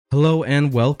Hello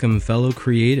and welcome, fellow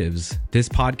creatives. This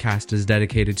podcast is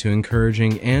dedicated to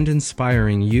encouraging and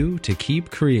inspiring you to keep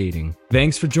creating.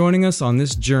 Thanks for joining us on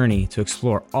this journey to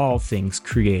explore all things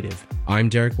creative. I'm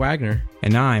Derek Wagner.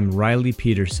 And I'm Riley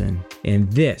Peterson. And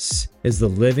this is the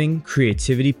Living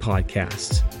Creativity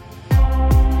Podcast.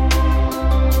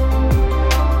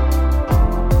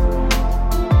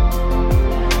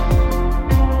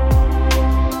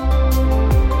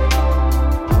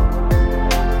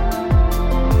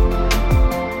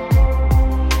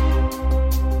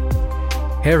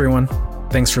 Hey everyone,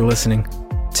 thanks for listening.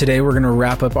 Today we're going to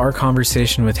wrap up our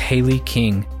conversation with Hayley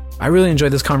King. I really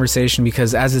enjoyed this conversation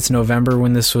because as it's November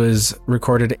when this was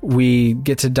recorded, we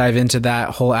get to dive into that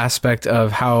whole aspect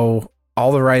of how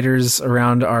all the writers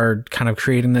around are kind of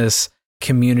creating this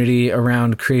community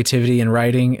around creativity and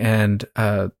writing. And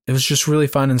it was just really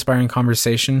fun, inspiring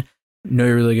conversation. I know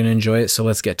you're really going to enjoy it, so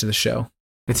let's get to the show.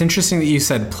 It's interesting that you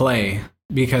said play,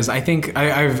 because I think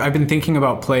I've been thinking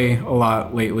about play a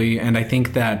lot lately, and I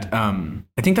think that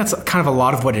that's kind of a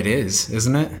lot of what it is,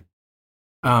 isn't it?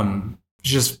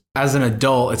 Just as an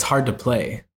adult, it's hard to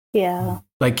play. Yeah.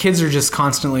 Like kids are just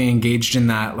constantly engaged in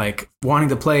that, like wanting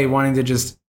to play, wanting to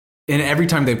just, and every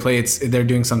time they play, they're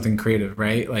doing something creative,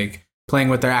 right? Like playing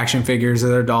with their action figures or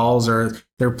their dolls, or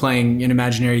they're playing an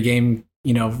imaginary game,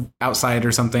 outside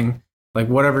or something. Like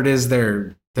whatever it is,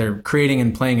 they're creating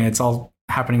and playing, and it's all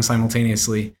happening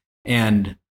simultaneously.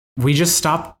 And we just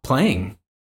stopped playing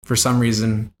for some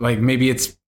reason. Like maybe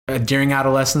it's during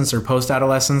adolescence or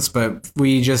post-adolescence, but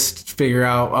we just figure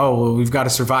out, we've got to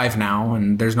survive now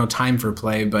and there's no time for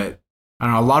play. But I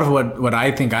don't know, a lot of what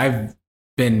I think I've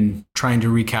been trying to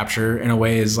recapture in a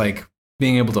way is like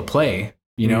being able to play,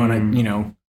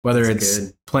 and whether That's it's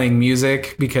good. playing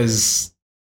music, because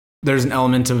there's an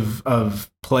element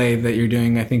of play that you're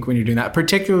doing, I think, when you're doing that,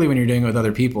 particularly when you're doing it with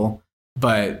other people.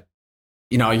 But,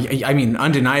 I mean,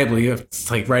 undeniably,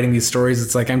 it's like writing these stories,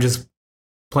 it's like I'm just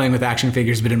playing with action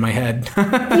figures, but in my head.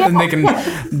 And they can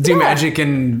do magic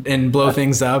and blow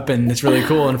things up, and it's really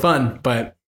cool and fun.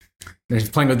 But they're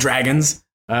playing with dragons.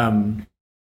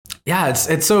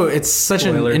 It's such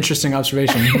an interesting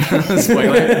observation.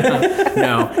 Spoiler.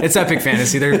 No, it's epic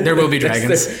fantasy. There will be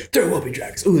dragons. There will be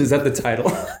dragons. Ooh, is that the title?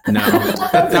 No,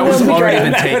 that was already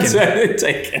been taken. That's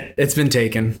taken. It's been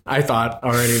taken. I thought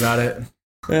already about it.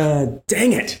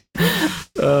 Dang it.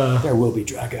 There will be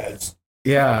dragons.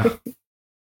 Yeah.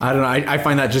 I don't know. I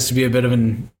find that just to be a bit of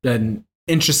an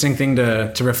interesting thing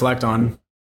to reflect on.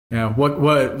 Yeah.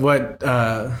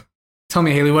 Tell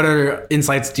me, Hayley, what other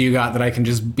insights do you got that I can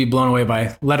just be blown away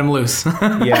by? Let them loose.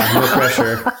 Yeah, no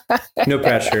pressure. No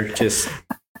pressure. Just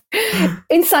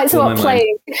Insights about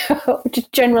playing,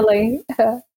 generally.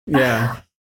 Yeah.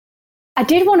 I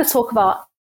did want to talk about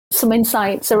some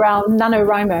insights around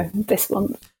NaNoWriMo this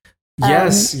month.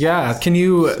 Yes, yeah. Can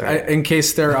you, in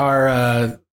case there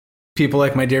are people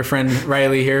like my dear friend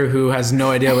Riley here who has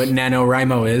no idea what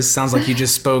NaNoWriMo is, sounds like you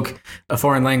just spoke a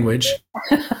foreign language.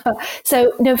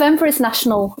 So November is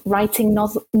National Writing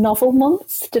Novel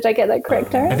Month. Did I get that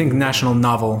correct, Eric? I think National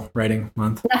Novel Writing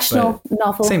Month. National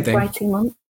Novel Writing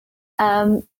Month.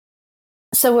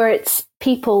 So where it's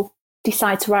people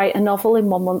decide to write a novel in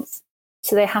 1 month.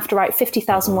 So they have to write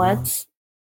 50,000 words,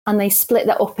 and they split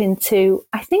that up into,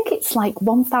 I think it's like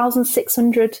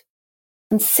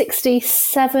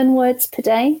 1,667 words per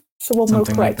day. Someone will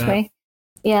correct me.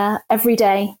 Yeah, every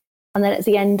day. And then at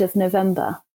the end of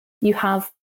November, you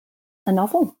have a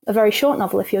novel, a very short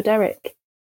novel if you're Derek.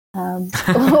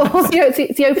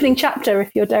 It's the opening chapter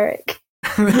if you're Derek.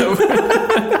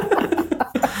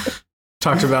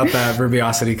 Talked about that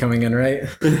verbiosity coming in, right?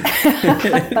 And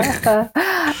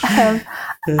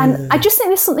I just think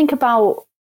there's something about,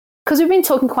 because we've been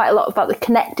talking quite a lot about the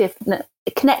connectedness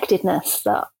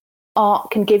that art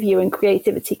can give you and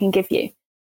creativity can give you.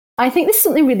 I think there's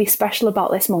something really special about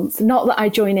this month. Not that I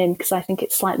join in because I think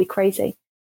it's slightly crazy,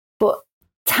 but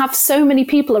to have so many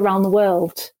people around the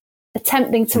world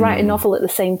attempting to write a novel at the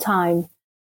same time,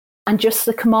 and just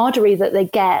the camaraderie that they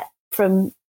get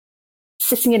from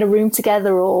sitting in a room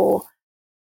together or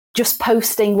just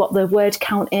posting what the word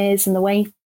count is and the way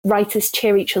writers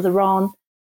cheer each other on.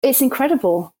 It's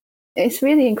incredible. It's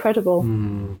really incredible.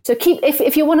 So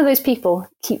if you're one of those people,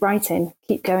 keep writing,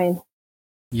 keep going.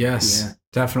 Yes,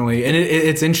 definitely. And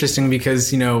it's interesting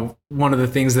because, one of the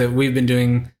things that we've been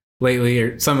doing lately,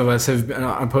 or some of us have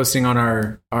been posting on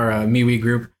our MeWe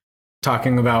group,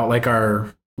 talking about like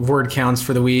our word counts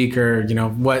for the week, or,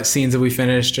 what scenes have we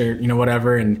finished, or,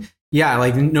 whatever. And yeah,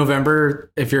 like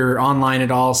November, if you're online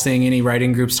at all seeing any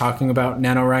writing groups talking about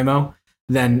NaNoWriMo,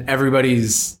 then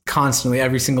everybody's constantly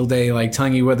every single day, like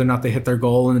telling you whether or not they hit their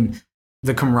goal. And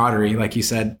the camaraderie, like you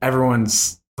said,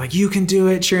 everyone's like, you can do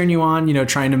it, cheering you on,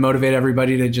 trying to motivate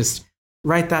everybody to just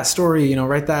write that story,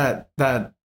 write that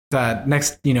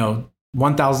next,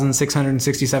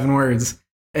 1,667 words.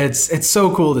 It's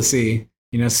so cool to see.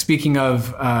 Speaking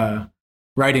of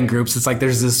writing groups, it's like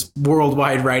there's this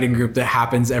worldwide writing group that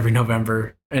happens every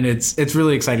November, and it's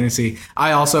really exciting to see.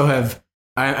 I also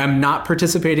I'm not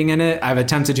participating in it. I've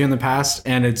attempted to in the past,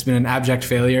 and it's been an abject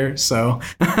failure. So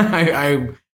I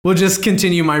will just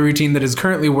continue my routine that is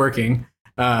currently working.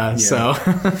 So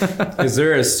is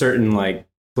there a certain like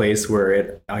place where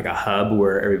it like a hub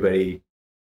where everybody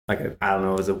I don't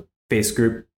know, is a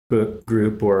Facebook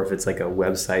group, or if it's like a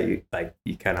website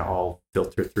you kind of all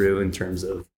filter through in terms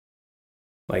of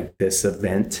like this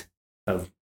event of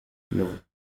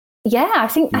Yeah, I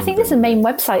think there's a main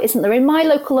website, isn't there? In my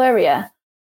local area,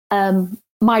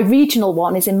 my regional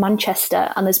one is in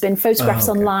Manchester, and there's been photographs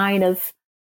online of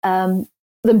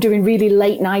them doing really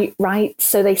late night writes.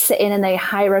 So they sit in and they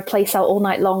hire a place out all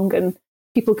night long, and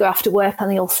people go after work and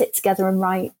they all sit together and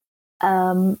write.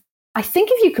 I think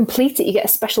if you complete it, you get a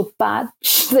special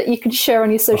badge that you can share on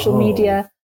your social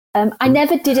media. I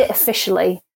never did it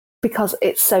officially because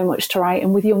it's so much to write,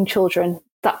 and with young children,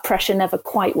 that pressure never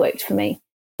quite worked for me.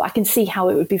 But I can see how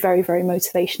it would be very, very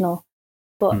motivational.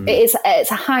 But it's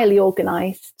a highly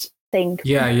organized thing.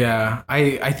 Yeah.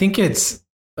 I think it's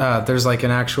there's like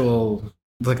an actual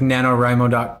like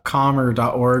NaNoWriMo.com or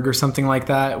 .org or something like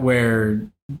that, where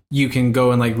you can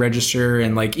go and like register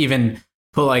and like even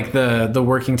put like the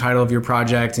working title of your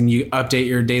project, and you update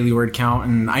your daily word count.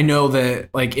 And I know that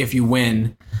like if you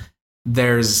win,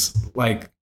 there's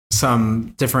like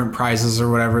some different prizes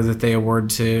or whatever that they award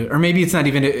to, or maybe it's not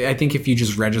even, I think if you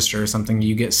just register or something,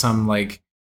 you get some like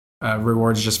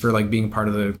rewards just for like being part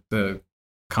of the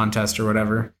contest or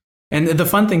whatever. And the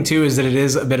fun thing too is that it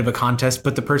is a bit of a contest,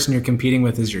 but the person you're competing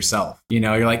with is yourself.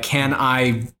 You're like, can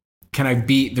I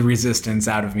beat the resistance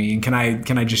out of me? And can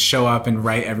I just show up and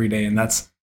write every day? And that's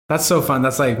so fun.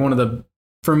 That's like one of the,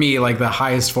 for me, like the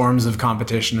highest forms of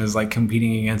competition is like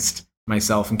competing against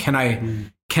myself. And can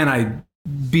I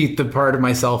beat the part of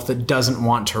myself that doesn't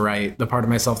want to write, the part of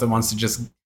myself that wants to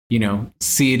just,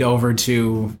 cede over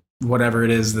to whatever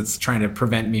it is that's trying to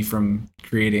prevent me from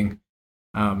creating.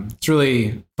 It's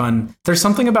really fun. There's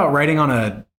something about writing on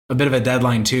a bit of a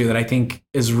deadline too that I think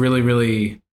is really,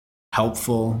 really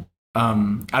helpful. I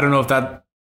don't know if that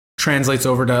translates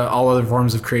over to all other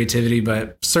forms of creativity,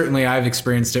 but certainly I've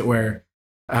experienced it where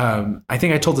I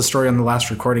think I told the story on the last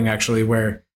recording actually,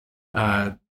 where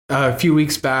a few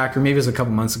weeks back, or maybe it was a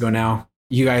couple months ago now,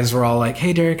 you guys were all like,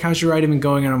 "Hey Derek, how's your writing been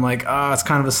going?" And I'm like, "Oh, it's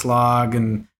kind of a slog,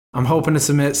 and I'm hoping to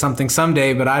submit something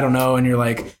someday, but I don't know." And you're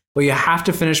like, "Well, you have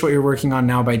to finish what you're working on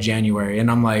now by January."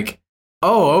 And I'm like,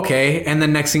 "Oh, okay." And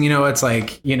then next thing you know, it's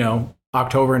like,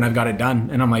 October and I've got it done.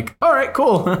 And I'm like, all right,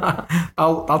 cool.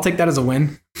 I'll take that as a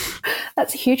win.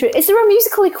 That's a huge win. Is there a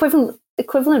musical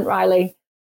equivalent, Riley,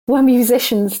 where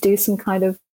musicians do some kind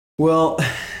of... Well,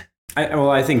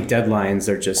 I think deadlines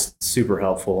are just super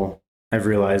helpful. I've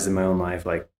realized in my own life,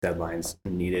 like deadlines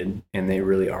are needed, and they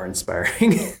really are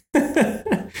inspiring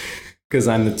because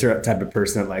I'm the type of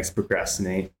person that likes to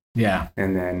procrastinate. Yeah.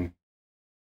 And then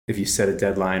if you set a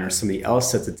deadline or somebody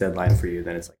else sets a deadline for you,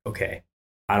 then it's like, okay,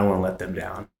 I don't want to let them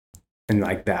down. And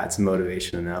like that's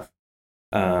motivation enough.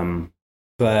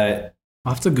 But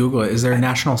I'll have to Google it. Is there a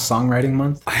National Songwriting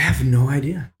Month? I have no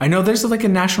idea. I know there's like a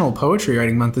National Poetry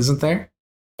Writing Month, isn't there?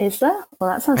 Is there? Well,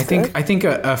 that sounds good. I think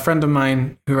a friend of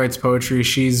mine who writes poetry,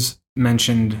 she's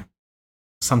mentioned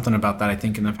something about that, I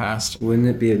think, in the past. Wouldn't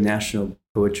it be a National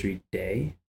Poetry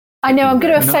Day? I know, I'm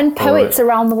going to offend poets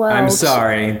around the world. I'm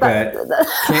sorry, but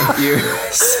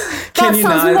can't you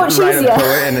not much write easier. a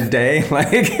poet in a day?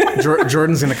 Like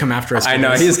Jordan's going to come after us. I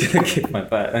know, he's going to kick my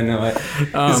butt. I know it.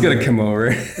 He's going to come over.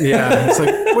 Yeah, it's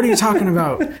like, what are you talking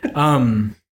about?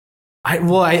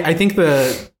 I think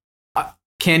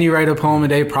can you write a poem a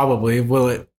day? Probably. Will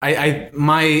it?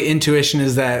 My intuition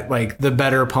is that like the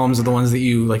better poems are the ones that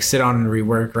you like sit on and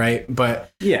rework, right?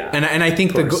 But yeah, and I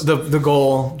think the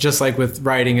goal, just like with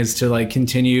writing, is to like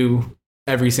continue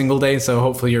every single day. So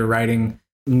hopefully you're writing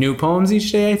new poems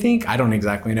each day. I think. I don't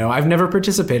exactly know. I've never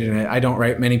participated in it. I don't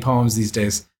write many poems these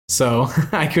days, so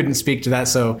I couldn't speak to that.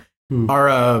 So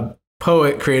our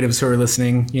poet creatives who are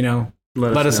listening,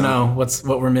 let us know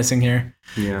what we're missing here.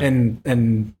 Yeah,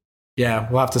 and yeah,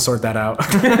 we'll have to sort that out.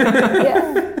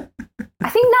 Yeah. I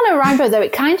think NaNoWriMo, though,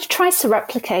 it kind of tries to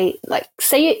replicate, like,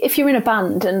 say if you're in a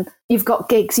band and you've got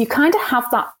gigs, you kind of have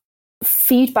that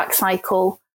feedback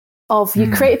cycle of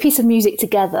you create a piece of music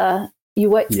together, you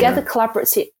work together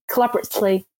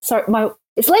collaboratively. Sorry,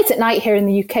 It's late at night here in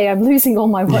the UK. I'm losing all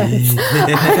my words.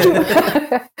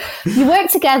 You work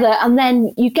together and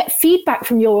then you get feedback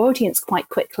from your audience quite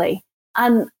quickly.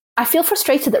 And I feel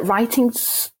frustrated that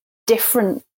writing's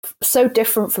different, so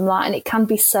different from that. And it can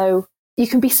be so, you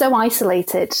can be so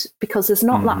isolated because there's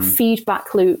not that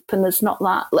feedback loop and there's not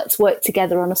that let's work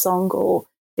together on a song or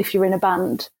if you're in a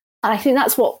band. And I think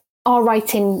that's what our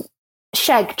writing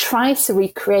Sheg tries to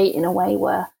recreate in a way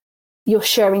where you're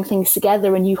sharing things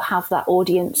together and you have that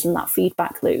audience and that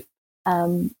feedback loop.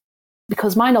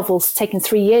 Because my novel's taken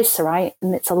 3 years to write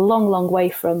and it's a long, long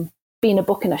way from being a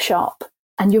book in a shop.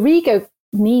 And your ego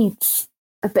needs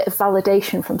a bit of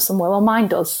validation from somewhere. Well, mine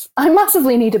does. I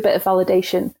massively need a bit of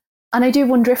validation. And I do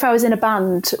wonder if I was in a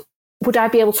band, would I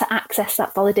be able to access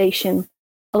that validation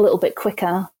a little bit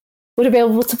quicker? Would I be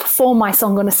able to perform my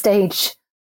song on a stage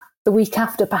the week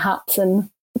after, perhaps, and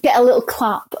get a little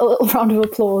clap, a little round of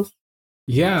applause?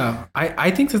 Yeah,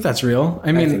 I think that that's real.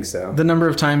 I mean, think so. The number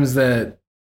of times that,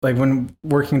 like, when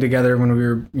working together, when we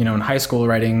were, in high school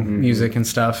writing music and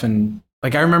stuff, and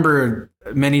like, I remember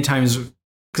many times,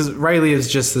 because Riley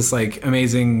is just this like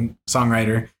amazing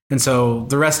songwriter. And so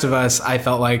the rest of us, I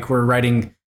felt like we're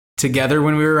writing together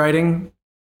when we were writing.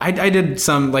 I did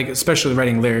some, like, especially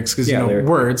writing lyrics because,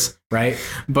 words, right?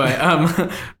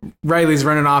 But Riley's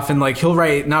running off and like, he'll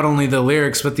write not only the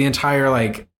lyrics, but the entire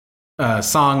like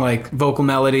song, like vocal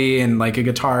melody and like a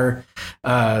guitar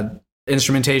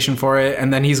instrumentation for it.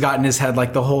 And then he's got in his head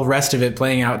like the whole rest of it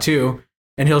playing out too.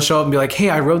 And he'll show up and be like, hey,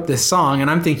 I wrote this song. And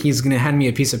I'm thinking he's going to hand me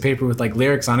a piece of paper with like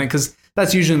lyrics on it, because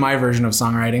that's usually my version of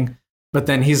songwriting. But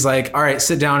then he's like, all right,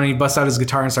 sit down, and he busts out his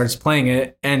guitar and starts playing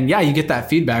it. And yeah, you get that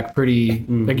feedback pretty,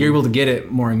 like you're able to get it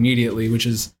more immediately, which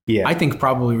is, I think,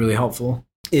 probably really helpful.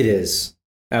 It is.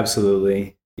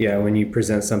 Absolutely. Yeah. When you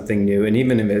present something new, and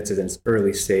even if it's in its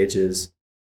early stages,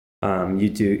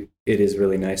 it is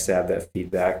really nice to have that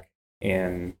feedback.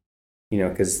 And,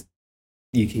 because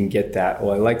you can get that,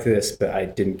 well, I like this, but I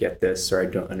didn't get this, or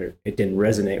it didn't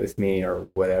resonate with me or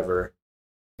whatever.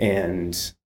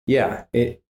 And yeah,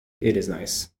 it is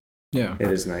nice. Yeah.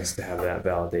 It is nice to have that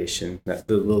validation, that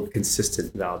the little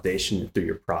consistent validation through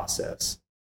your process.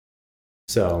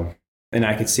 So, and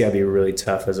I could see how it'd be really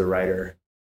tough as a writer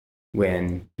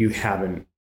when you haven't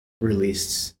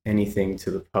released anything to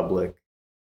the public.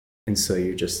 And so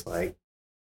you're just like,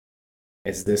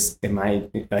 is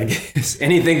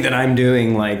anything that I'm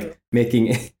doing, like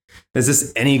is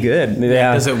this any good?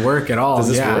 Yeah. Does it work at all? Does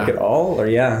this work at all? Or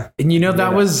And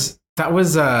that was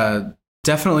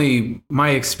definitely my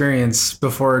experience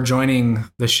before joining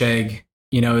the Sheg,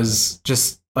 is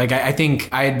just like, I think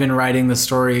I had been writing the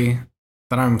story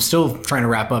that I'm still trying to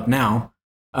wrap up now.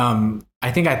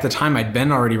 I think at the time I'd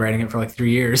been already writing it for like 3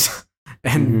 years.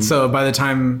 And so by the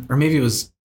time, or maybe it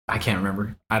was, I can't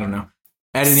remember. I don't know.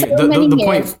 The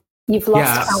point, you've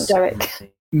lost count,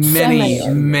 Derek.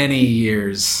 Many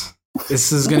years.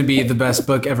 This is going to be the best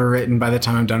book ever written by the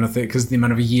time I'm done with it, because the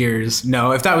amount of years.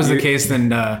 No, if that was the case,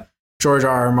 then George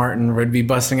R.R. Martin would be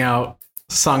busting out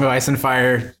Song of Ice and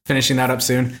Fire, finishing that up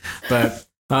soon. But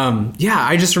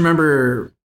I just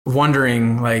remember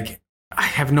wondering, like, I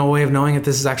have no way of knowing if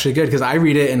this is actually good, because I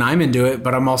read it and I'm into it,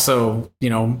 but I'm also,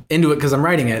 into it because I'm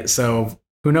writing it. So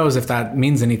who knows if that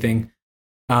means anything.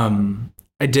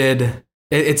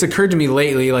 It's occurred to me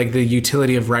lately, like the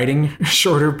utility of writing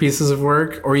shorter pieces of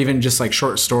work, or even just like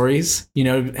short stories.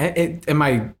 Can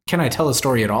I tell a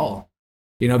story at all?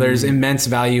 There's immense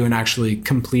value in actually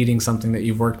completing something that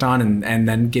you've worked on and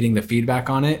then getting the feedback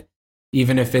on it,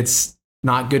 even if it's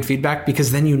not good feedback,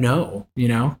 because then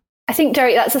I think,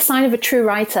 Derek, that's a sign of a true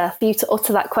writer for you to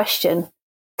utter that question.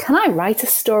 Can I write a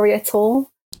story at all?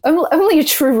 Only a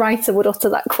true writer would utter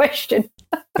that question.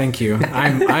 Thank you.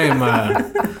 I'm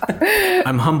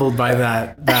humbled by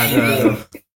that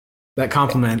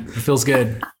compliment. It feels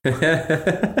good.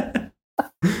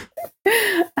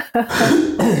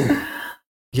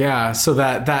 Yeah. So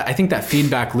that I think that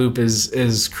feedback loop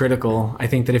is critical. I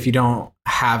think that if you don't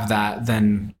have that,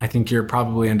 then I think you're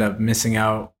probably end up missing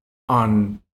out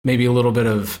on maybe a little bit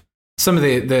of some of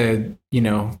the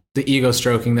ego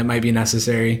stroking that might be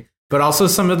necessary, but also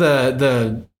some of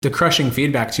the crushing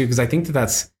feedback too, because I think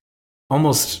that's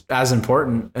almost as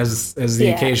important as the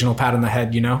occasional pat on the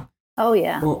head, Oh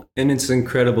yeah. Well, and it's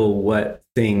incredible what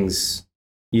things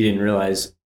you didn't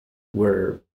realize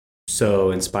were so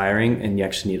inspiring, and you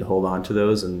actually need to hold on to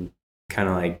those and kind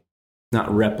of like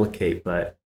not replicate,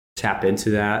 but tap into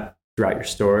that throughout your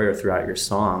story or throughout your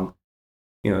song.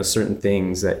 Certain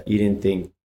things that you didn't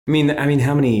think. I mean,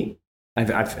 how many?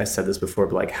 I've said this before,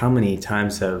 but like, how many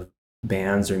times have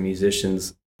bands or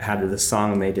musicians had the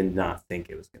song they did not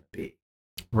think it was going to be?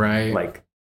 Right. Like,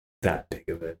 that big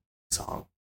of a song,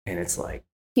 and it's like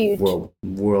Huge. world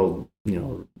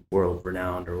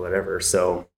renowned or whatever.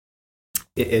 So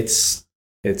it is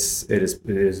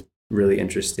really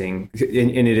interesting,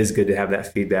 and it is good to have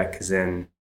that feedback, because then,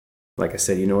 like I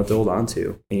said, you know what to hold on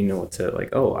to, and you know what to like.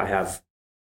 Oh, I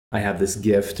have this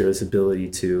gift or this ability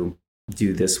to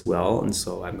do this well, and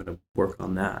so I'm going to work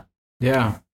on that.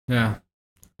 Yeah.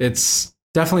 It's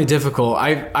definitely difficult.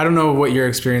 I don't know what your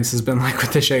experience has been like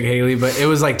with the Shag, Hayley, but it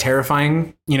was like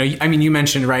terrifying. You know, I mean, you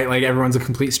mentioned, right, like everyone's a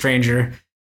complete stranger.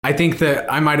 I think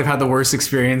that I might have had the worst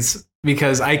experience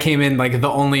because I came in like the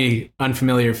only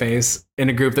unfamiliar face in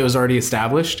a group that was already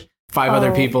established, 5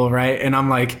 other people, right? And I'm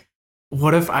like,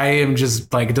 what if I am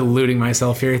just like deluding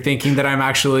myself here, thinking that I'm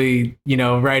actually, you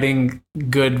know, writing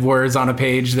good words on a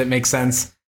page that makes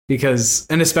sense? Because,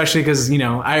 and especially because, you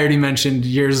know, I already mentioned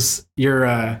your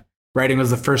writing was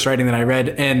the first writing that I read,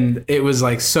 and it was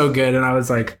like so good. And I was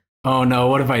like, oh no,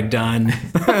 what have I done?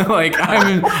 Like,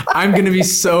 I'm going to be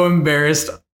so embarrassed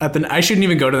I shouldn't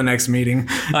even go to the next meeting.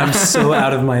 I'm so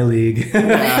out of my league.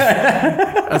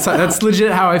 Yeah. That's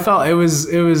legit how I felt. It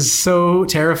was so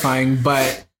terrifying,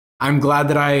 but I'm glad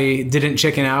that I didn't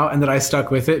chicken out and that I stuck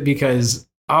with it, because,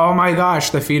 oh my gosh,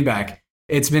 the feedback,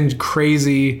 it's been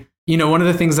crazy. You know, one of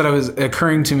the things that was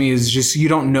occurring to me is just, you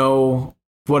don't know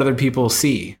what other people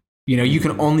see. You know, you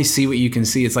can only see what you can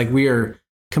see. It's like we are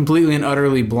completely and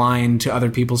utterly blind to other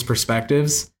people's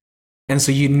perspectives. And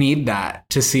so you need that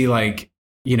to see, like,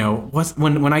 you know,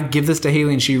 when I give this to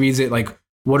Hayley and she reads it, like,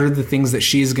 what are the things that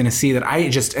she's going to see that I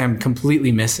just am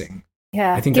completely missing?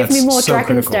 Yeah. I think Give that's me more so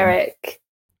dragons, critical. Derek.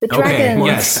 The Okay, dragons.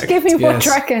 yes. Give me more Yes.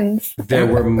 dragons. There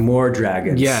were more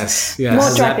dragons. Yes. More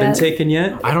Has that been dragons. taken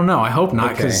yet? I don't know. I hope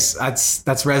not, Okay. because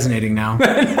that's resonating now.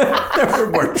 There were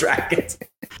more dragons.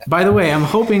 By the way, I'm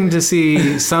hoping to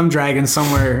see some dragons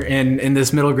somewhere in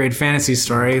this middle grade fantasy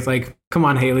story. Like, come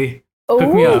on, Hayley.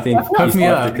 Hook me Ooh, up. Hook me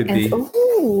up. It could be.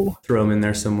 Ooh. Throw them in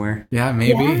there somewhere. Yeah,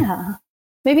 maybe. Yeah.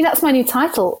 Maybe that's my new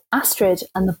title, Astrid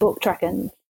and the Book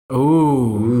Dragons.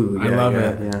 Ooh, I love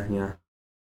it. Yeah.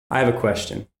 I have a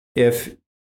question. If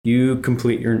you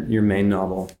complete your main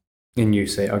novel and you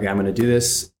say, okay, I'm going to do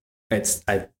this.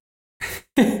 I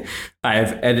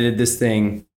have edited this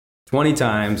thing 20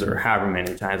 times or however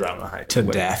many times. I don't know how To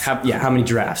death. How many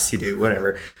drafts you do,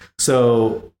 whatever.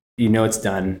 So you know it's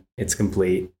done, it's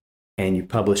complete, and you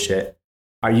publish it.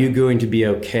 Are you going to be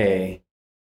okay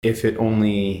if it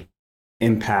only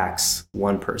impacts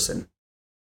one person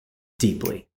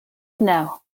deeply?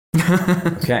 No.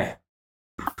 Okay.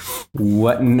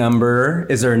 What number?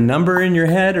 Is there a number in your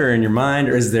head or in your mind?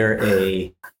 Or is there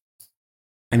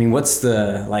what's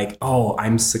the, like, oh,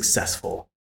 I'm successful.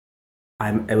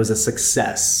 It was a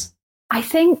success. I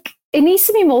think it needs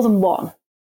to be more than one.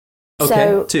 Okay,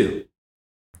 So 2.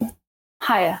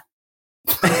 higher.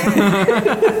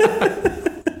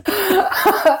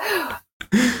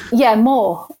 Yeah,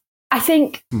 more. I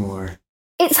think More.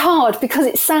 it's hard because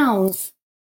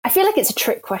I feel like it's a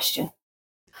trick question,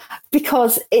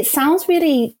 because it sounds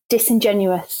really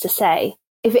disingenuous to say,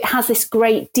 if it has this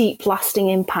great, deep, lasting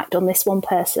impact on this one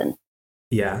person,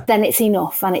 Yeah. then it's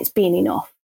enough and it's been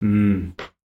enough. Mm.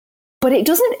 But it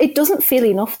doesn't feel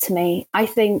enough to me. I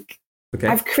think Okay.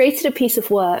 I've created a piece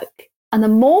of work, and the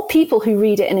more people who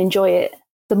read it and enjoy it,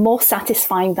 the more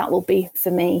satisfying that will be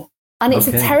for me. And it's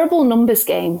Okay. a terrible numbers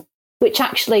game, which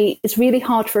actually is really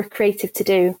hard for a creative to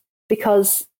do,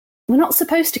 because we're not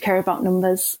supposed to care about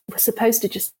numbers. We're supposed to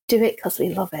just do it because we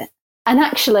love it. And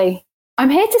actually, I'm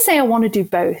here to say I want to do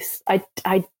both. I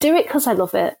do it because I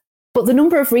love it, but the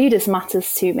number of readers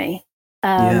matters to me.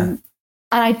 And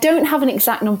I don't have an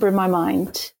exact number in my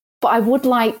mind, but I would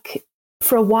like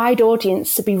for a wide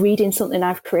audience to be reading something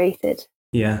I've created.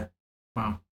 Yeah.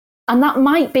 Wow. And that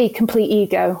might be complete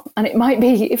ego. And it might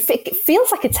be, it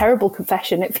feels like a terrible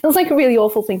confession. It feels like a really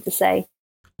awful thing to say.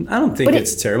 I don't think But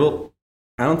it's terrible.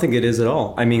 I don't think it is at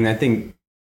all. I mean, I think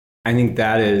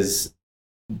that is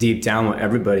deep down what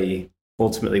everybody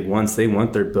ultimately wants. They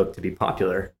want their book to be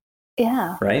popular,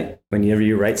 Yeah. right? Whenever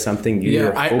you write something,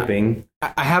 you're hoping.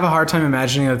 I have a hard time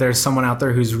imagining that there's someone out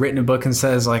there who's written a book and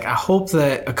says, like, I hope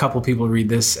that a couple people read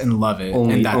this and love it.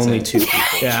 And that's Only it. 2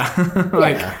 people. Yeah.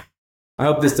 Like, I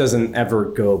hope this doesn't ever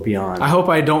go beyond. I hope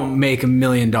I don't make $1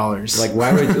 million. Like,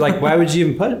 why would you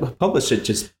even publish it?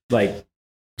 Just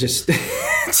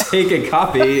take a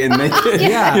copy and make it.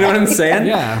 Yeah. You know what I'm saying?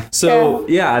 Yeah. So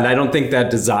yeah, and I don't think that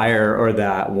desire or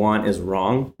that want is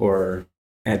wrong or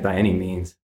by any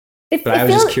means. But I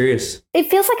was just curious. It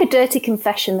feels like a dirty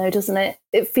confession, though, doesn't it?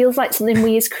 It feels like something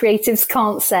we as creatives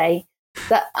can't say.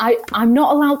 That I'm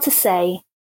not allowed to say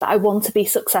that I want to be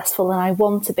successful and I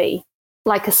want to be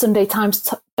like a Sunday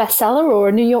Times bestseller or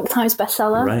a New York Times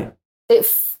bestseller. Right.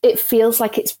 It feels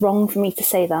like it's wrong for me to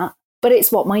say that, but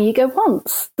it's what my ego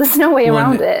wants. There's no way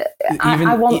around it.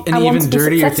 I want an to even be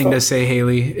dirtier successful. thing to say,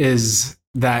 Hayley, is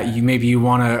that you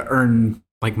want to earn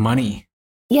like money.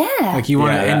 Yeah. Like you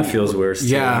want to. That feels worse.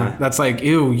 Yeah, that's like,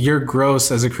 ew, you're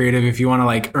gross as a creative if you want to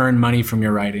like earn money from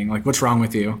your writing. Like, what's wrong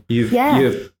with you? You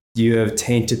have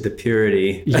tainted the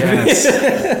purity. Yes.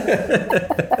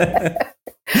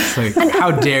 It's like,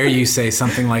 how dare you say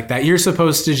something like that? You're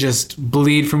supposed to just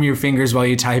bleed from your fingers while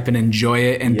you type and enjoy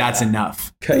it, and that's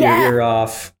enough. Cut your ear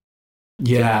off.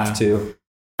 Yeah. You have to.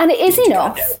 And it is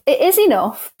enough. It is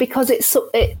enough because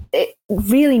it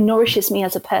really nourishes me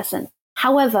as a person.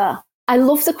 However, I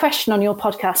love the question on your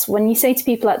podcast when you say to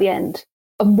people at the end,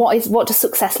 and what does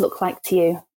success look like to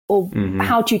you? Or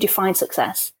how do you define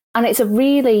success? And it's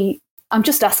I'm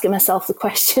just asking myself the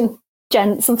question.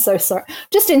 Gents, I'm so sorry.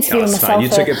 Just interviewing myself. Fine. You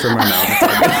took it from my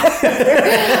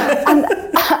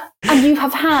mouth. and you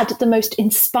have had the most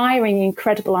inspiring,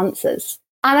 incredible answers.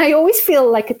 And I always feel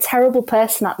like a terrible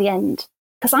person at the end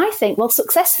because I think, well,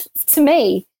 success to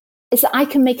me is that I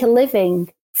can make a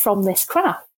living from this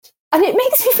craft. And it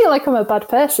makes me feel like I'm a bad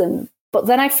person. But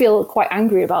then I feel quite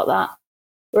angry about that.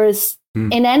 Whereas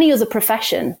in any other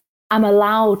profession, I'm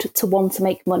allowed to want to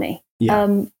make money. Yeah.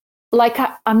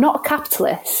 I'm not a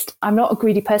capitalist. I'm not a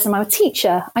greedy person. I'm a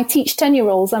teacher. I teach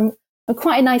 10-year-olds. I'm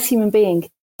quite a nice human being.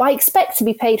 But I expect to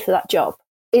be paid for that job.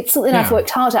 It's something I've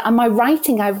worked hard at. And my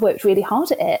writing, I've worked really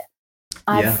hard at it.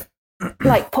 I've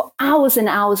like put hours and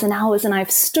hours and hours, and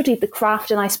I've studied the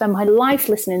craft, and I spend my life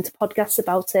listening to podcasts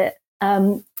about it.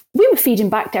 We were feeding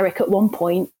back, Derek, at one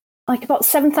point, like about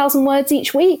 7,000 words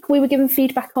each week. We were giving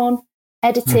feedback on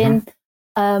editing,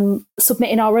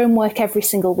 submitting our own work every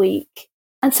single week.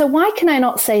 And so why can I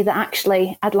not say that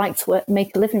actually I'd like to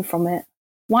make a living from it?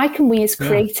 Why can we as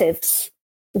creatives,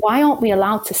 why aren't we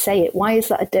allowed to say it? Why is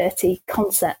that a dirty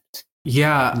concept?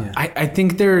 Yeah. I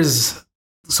think there's,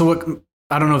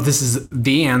 I don't know if this is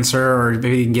the answer or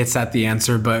maybe it gets at the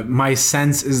answer, but my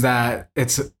sense is that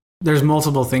there's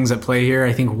multiple things at play here.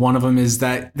 I think one of them is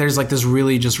that there's like this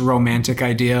really just romantic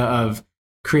idea of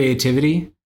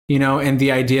creativity, and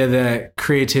the idea that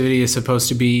creativity is supposed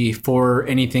to be for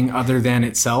anything other than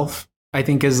itself, I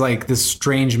think is like this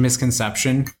strange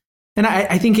misconception. And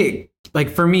I think it, like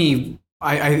for me,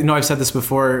 I know I've said this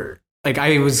before, like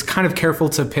I was kind of careful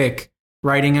to pick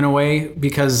writing in a way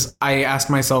because I asked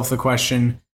myself the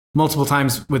question multiple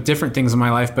times with different things in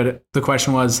my life. But the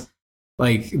question was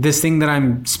like, this thing that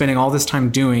I'm spending all this time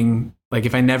doing, like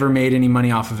if I never made any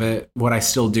money off of it, would I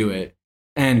still do it?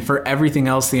 And for everything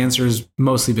else, the answer has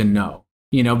mostly been no,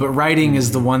 but writing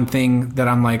is the one thing that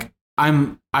I'm like,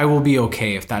 I will be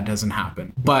okay if that doesn't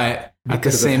happen. But at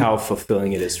the same, how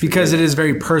fulfilling it is for because you. It is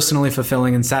very personally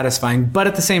fulfilling and satisfying. But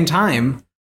at the same time,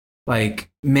 like,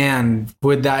 man,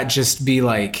 would that just be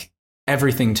like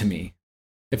everything to me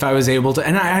if I was able to?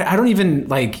 And I don't even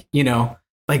like,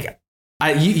 like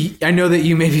I know that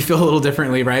you maybe feel a little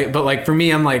differently, right? But like for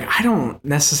me, I'm like, I don't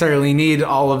necessarily need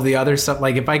all of the other stuff.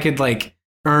 Like if I could like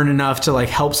earn enough to like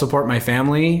help support my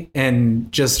family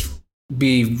and just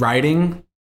be writing,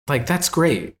 like that's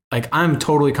great. Like I'm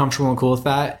totally comfortable and cool with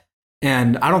that.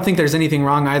 And I don't think there's anything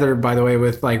wrong either, by the way,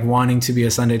 with like wanting to be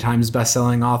a Sunday Times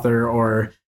bestselling author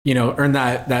or, earn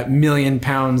that £1 million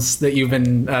that you've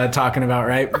been talking about,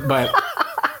 right? But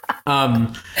like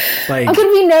I'm going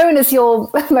to be known as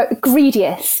your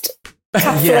greediest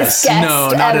capitalist guest no,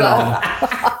 not ever.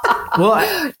 at all.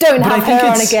 Well, don't have her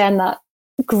on again, that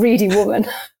greedy woman.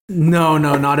 No,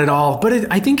 not at all.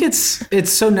 But I think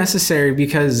it's so necessary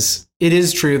because it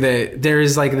is true that there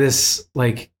is like this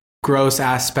like gross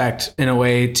aspect in a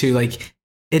way to like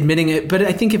admitting it. But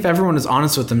I think if everyone is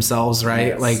honest with themselves,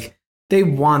 right, like they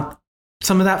want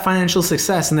some of that financial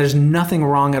success, and there's nothing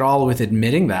wrong at all with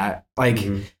admitting that. Like,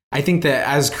 I think that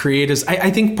as creatives,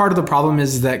 I think part of the problem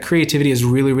is that creativity is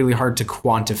really, really hard to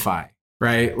quantify,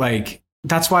 right? Like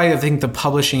that's why I think the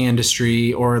publishing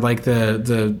industry or like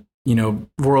the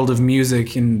world of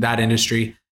music in that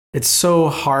industry, it's so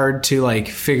hard to like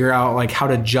figure out like how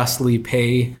to justly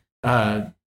pay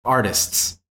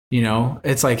artists.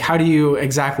 It's like, how do you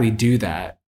exactly do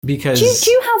that? Because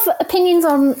do you have opinions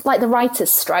on like the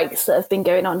writers' strikes that have been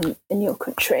going on in your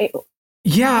country?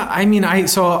 Yeah, I mean, I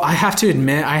have to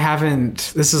admit, I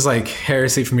haven't. This is like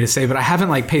heresy for me to say, but I haven't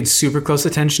like paid super close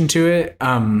attention to it.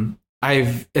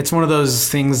 It's one of those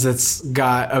things that's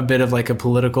got a bit of like a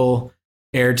political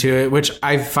air to it, which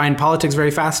I find politics very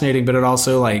fascinating, but it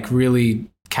also like really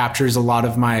captures a lot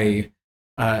of my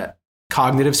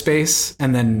cognitive space,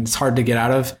 and then it's hard to get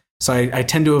out of. So I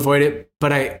tend to avoid it,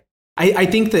 but I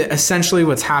think that essentially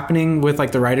what's happening with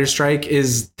like the writer's strike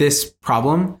is this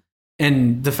problem,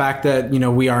 and the fact that, you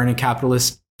know, we are in a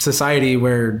capitalist society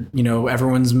where, you know,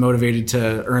 everyone's motivated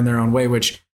to earn their own way,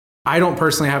 which I don't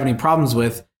personally have any problems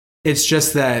with. It's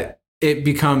just that it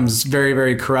becomes very,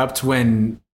 very corrupt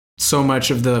when so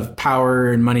much of the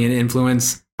power and money and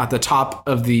influence at the top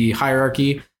of the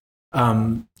hierarchy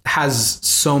has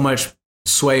so much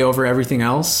sway over everything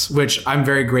else, which I'm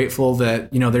very grateful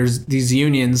that, you know, there's these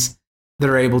unions that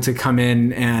are able to come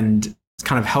in and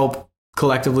kind of help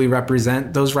collectively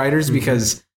represent those writers.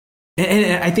 Because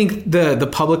and I think the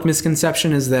public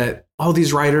misconception is that all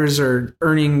these writers are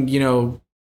earning, you know,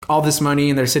 all this money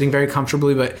and they're sitting very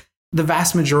comfortably, but the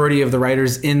vast majority of the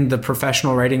writers in the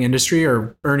professional writing industry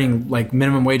are earning like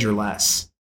minimum wage or less.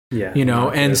 Yeah. You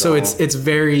know, and so it's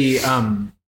very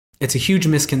it's a huge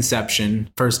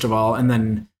misconception, first of all. And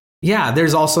then, yeah,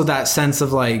 there's also that sense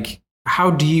of like,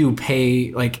 how do you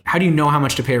pay, like, how do you know how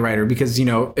much to pay a writer? Because, you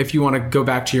know, if you want to go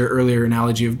back to your earlier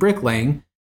analogy of bricklaying,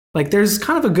 like there's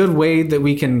kind of a good way that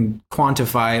we can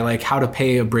quantify like how to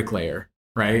pay a bricklayer,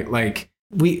 right? Like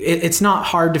it's not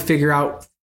hard to figure out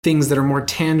things that are more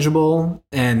tangible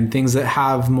and things that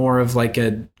have more of like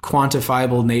a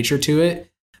quantifiable nature to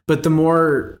it. But the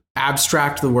more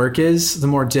abstract the work is, the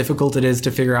more difficult it is to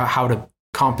figure out how to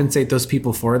compensate those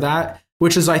people for that,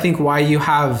 which is, I think, why you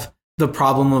have the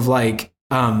problem of like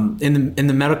in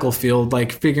the medical field,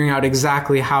 like figuring out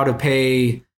exactly how to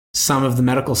pay some of the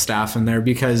medical staff in there,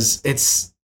 because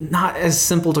it's not as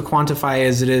simple to quantify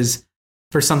as it is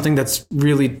for something that's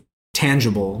really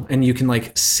tangible. And you can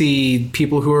like see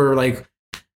people who are like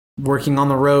working on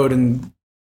the road, and,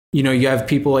 you know, you have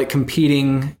people like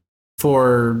competing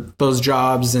for those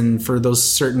jobs and for those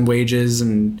certain wages,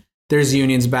 and there's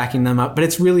unions backing them up. But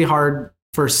it's really hard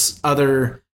for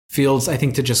other fields, I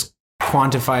think, to just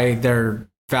quantify their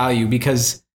value,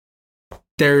 because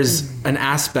there's an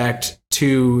aspect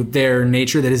to their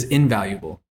nature that is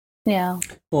invaluable. Yeah.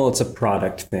 Well, it's a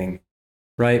product thing,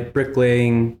 right?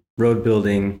 Bricklaying, road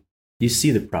building, you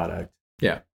see the product.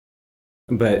 Yeah.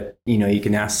 But, you know, you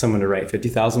can ask someone to write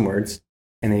 50,000 words,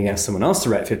 and then you can ask someone else to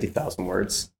write 50,000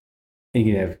 words. And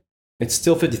you can have, it's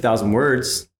still 50,000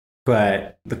 words,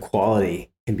 but the quality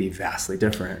can be vastly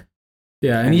different.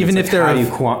 Yeah. And even if they're, how do you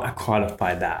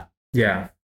quantify that? Yeah.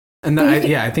 And that,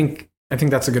 I think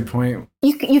that's a good point.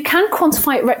 You can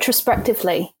quantify it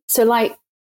retrospectively. So like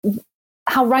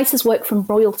how writers work from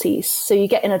royalties. So you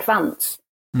get in advance,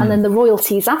 and then the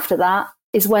royalties after that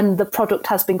is when the product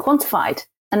has been quantified.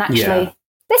 And actually,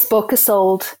 this book has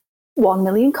sold 1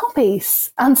 million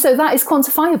copies. And so that is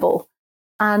quantifiable.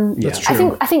 And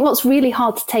I think what's really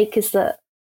hard to take is that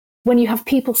when you have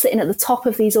people sitting at the top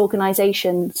of these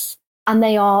organizations and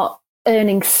they are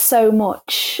earning so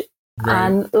much,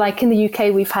 and like in the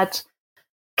UK, we've had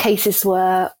cases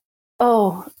where,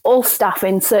 all staff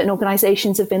in certain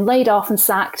organizations have been laid off and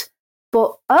sacked,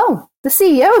 but the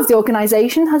CEO of the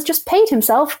organization has just paid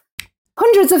himself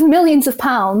hundreds of millions of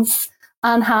pounds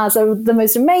and has the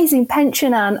most amazing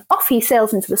pension, and off he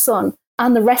sails into the sun.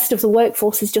 And the rest of the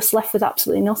workforce is just left with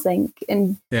absolutely nothing.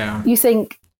 And you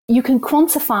think you can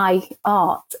quantify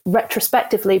art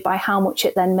retrospectively by how much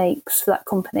it then makes for that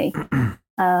company.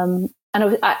 And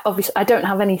obviously, I don't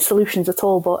have any solutions at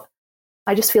all, but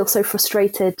I just feel so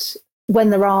frustrated when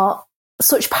there are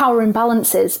such power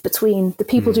imbalances between the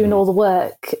people doing all the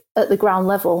work at the ground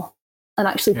level and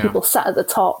actually people sat at the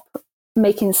top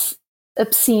making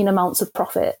obscene amounts of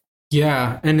profit.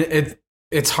 Yeah, and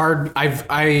it's hard.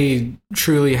 I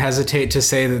truly hesitate to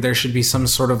say that there should be some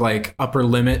sort of like upper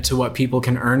limit to what people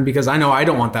can earn, because I know I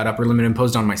don't want that upper limit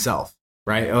imposed on myself,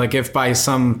 right? Like if by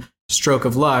some stroke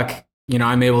of luck, you know,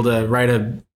 I'm able to write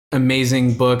an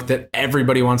amazing book that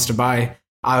everybody wants to buy,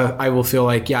 I will feel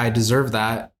like, yeah, I deserve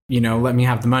that, you know, let me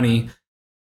have the money.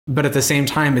 But at the same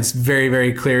time, it's very,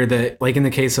 very clear that, like in the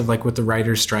case of like with the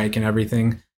writer's strike and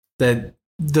everything, that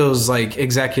those like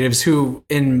executives who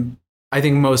in, I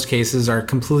think most cases, are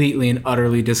completely and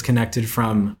utterly disconnected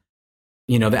from,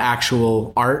 you know, the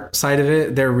actual art side of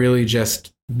it. They're really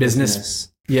just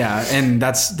business. Yeah. And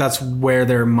that's where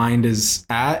their mind is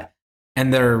at.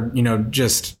 And they're, you know,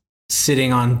 just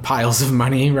sitting on piles of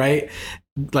money, right?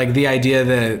 Like the idea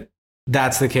that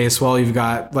that's the case. Well, you've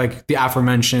got like the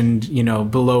aforementioned, you know,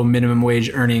 below minimum wage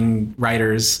earning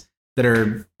writers that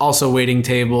are also waiting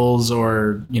tables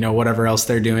or, you know, whatever else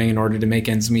they're doing in order to make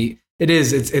ends meet.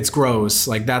 It's gross.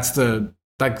 Like that's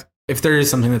like if there is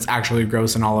something that's actually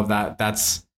gross in all of that,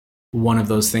 that's one of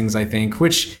those things, I think,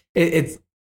 which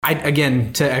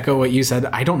again, to echo what you said,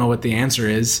 I don't know what the answer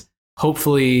is.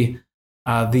 Hopefully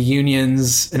the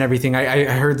unions and everything. I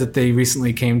heard that they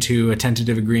recently came to a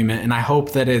tentative agreement, and I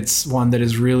hope that it's one that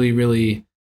is really, really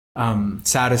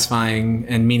satisfying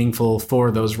and meaningful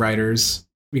for those writers,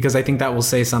 because I think that will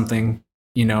say something,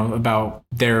 about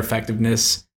their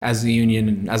effectiveness as a union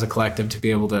and as a collective to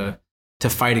be able to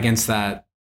fight against that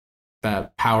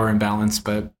power imbalance.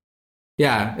 But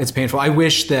yeah, it's painful. I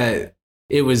wish that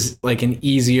it was like an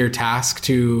easier task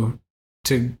to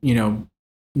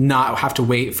not have to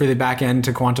wait for the back end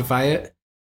to quantify it.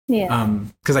 Yeah.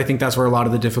 Because I think that's where a lot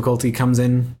of the difficulty comes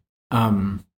in.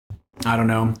 I don't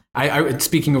know. I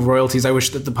speaking of royalties, I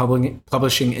wish that the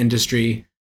publishing industry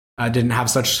didn't have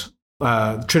such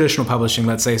traditional publishing,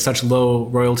 let's say, such low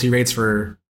royalty rates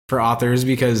for authors,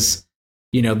 because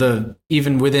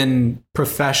even within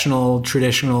professional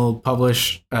traditional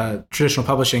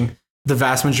publishing, the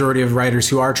vast majority of writers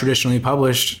who are traditionally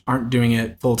published aren't doing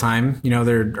it full time.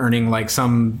 They're earning like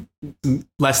some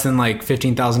less than like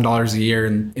 $15,000 a year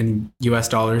in US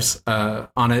dollars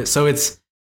on it. So it's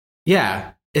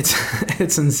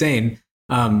it's insane.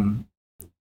 I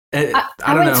don't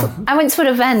know. I went to an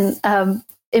event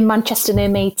in Manchester near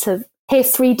me to hear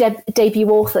 3 debut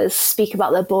authors speak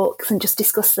about their books and just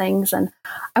discuss things. And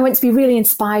I went to be really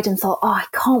inspired and thought, I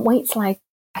can't wait till I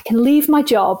can leave my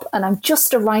job and I'm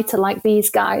just a writer like these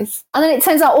guys. And then it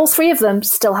turns out all 3 of them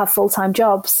still have full-time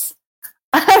jobs.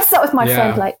 I sat with my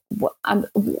friend like, what?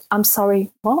 I'm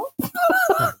sorry, what?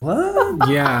 What?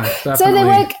 Yeah, definitely. So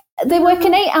they work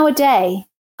an 8-hour day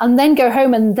and then go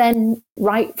home and then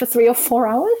write for 3 or 4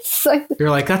 hours. So you're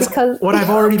like, that's what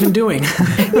I've already been doing.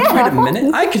 Yeah. Wait a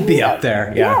minute, I could be up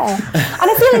there. Yeah. And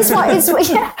I feel it's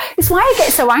why I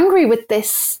get so angry with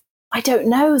this. I don't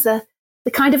know, the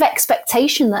kind of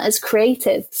expectation that as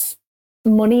creatives,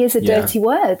 money is a dirty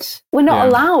word. We're not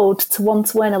allowed to want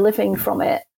to earn a living from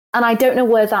it. And I don't know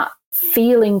where that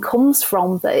feeling comes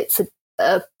from, that it's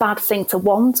a bad thing to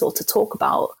want or to talk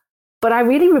about. But I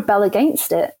really rebel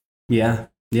against it. Yeah,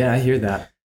 I hear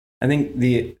that. I think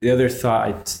the other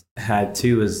thought I had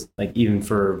too is like, even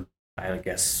for, I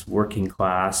guess, working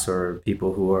class or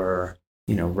people who are,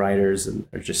 writers and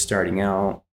are just starting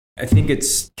out, I think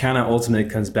it's kind of ultimately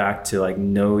comes back to like,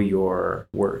 know your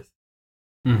worth.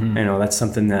 Mm-hmm. That's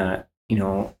something that,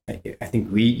 I think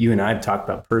you and I have talked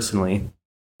about personally.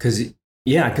 Because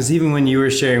even when you were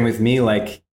sharing with me,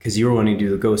 like, because you were wanting to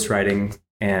do the ghostwriting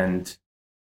and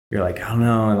you're like, I don't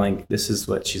know, and like, this is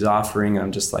what she's offering.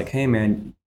 I'm just like, hey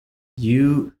man,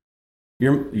 you're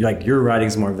like, your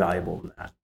writing's more valuable than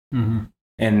that. Mm-hmm.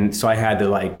 And so I had to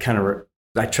like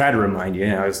I tried to remind you,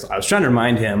 and I was trying to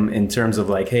remind him in terms of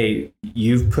like, hey,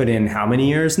 you've put in how many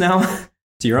years now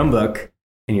to your own book,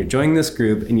 and you're joining this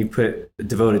group, and you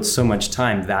devoted so much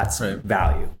time. That's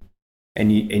value,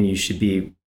 and you should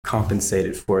be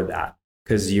compensated for that,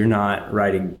 because you're not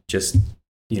writing just,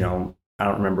 I don't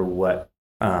remember what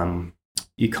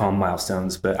you call them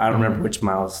milestones, but I don't remember which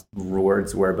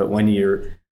words were. But when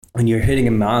you're hitting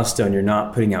a milestone, you're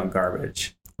not putting out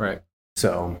garbage, right?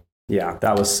 So yeah,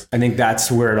 I think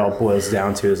that's where it all boils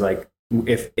down to, is like,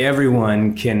 if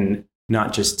everyone can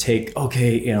not just take,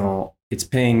 okay, it's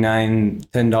paying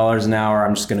 $9-10 an hour,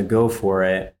 I'm just going to go for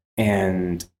it.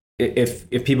 And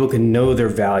if people can know their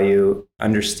value,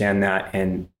 understand that,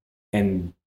 and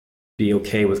be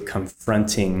okay with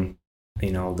confronting,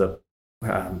 the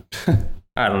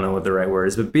I don't know what the right word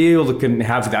is, but be able to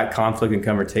have that conflict and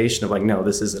confrontation of like, no,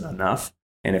 this isn't enough.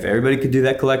 And if everybody could do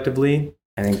that collectively,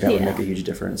 I think that would make a huge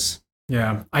difference.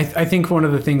 Yeah. I think one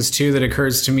of the things too that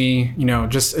occurs to me,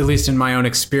 just at least in my own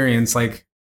experience, like,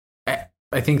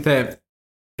 I think that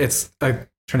I'm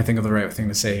trying to think of the right thing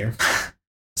to say here.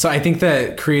 So I think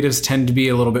that creatives tend to be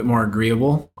a little bit more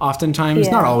agreeable oftentimes,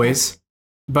 not always,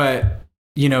 but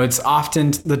it's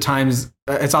often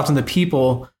the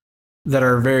people that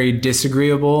are very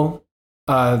disagreeable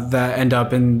that end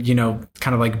up in,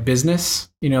 kind of like business,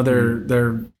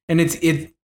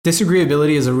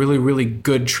 disagreeability is a really, really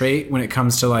good trait when it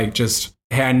comes to like, just,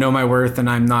 hey, I know my worth and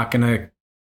I'm not going to,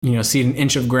 cede an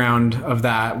inch of ground of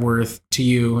that worth to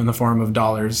you in the form of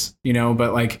dollars,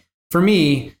 but like for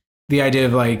me, the idea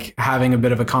of like having a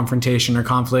bit of a confrontation or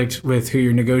conflict with who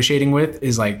you're negotiating with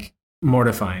is like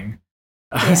mortifying.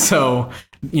 So,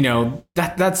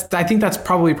 I think that's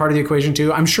probably part of the equation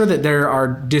too. I'm sure that there are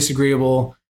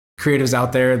disagreeable creatives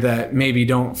out there that maybe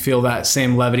don't feel that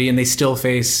same levity, and they still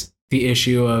face the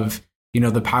issue of,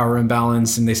 the power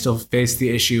imbalance, and they still face the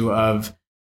issue of,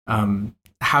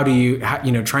 how do you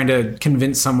trying to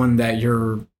convince someone that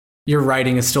your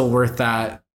writing is still worth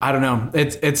that. I don't know.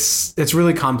 It's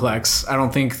really complex. I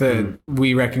don't think that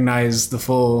we recognize the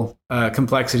full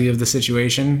complexity of the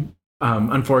situation,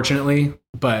 unfortunately.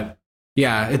 But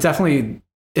yeah, it definitely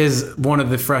is one of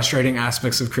the frustrating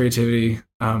aspects of creativity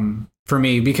for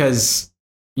me, because,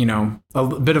 you know,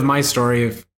 a bit of my story,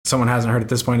 if someone hasn't heard at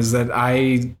this point, is that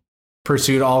I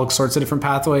pursued all sorts of different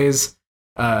pathways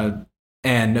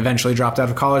and eventually dropped out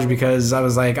of college because I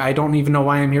was like, I don't even know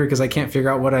why I'm here, because I can't figure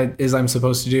out what I'm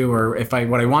supposed to do, or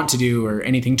what I want to do, or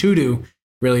anything to do.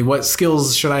 Really, what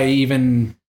skills should I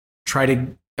even try to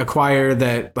acquire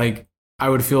that, like, I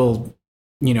would feel,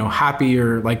 you know, happy,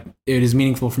 or like it is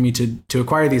meaningful for me to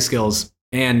acquire these skills.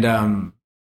 And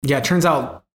yeah, it turns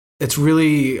out it's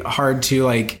really hard to,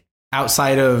 like,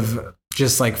 outside of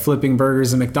just like flipping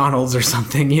burgers at McDonald's or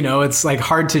something, you know, it's like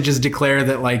hard to just declare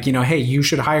that, like, you know, hey, you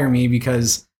should hire me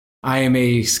because I am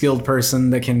a skilled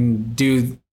person that can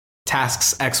do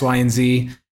tasks X, Y, and Z,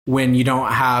 when you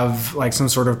don't have like some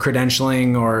sort of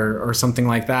credentialing or something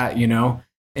like that, you know.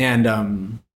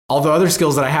 And all the other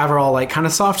skills that I have are all like kind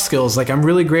of soft skills. Like, I'm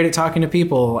really great at talking to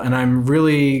people, and I'm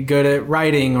really good at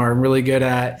writing, or I'm really good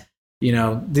at, you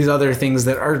know, these other things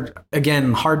that are,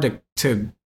 again, hard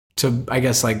to I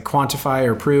guess, like, quantify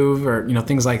or prove, or, you know,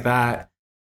 things like that.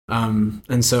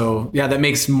 And so, yeah, that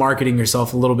makes marketing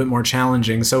yourself a little bit more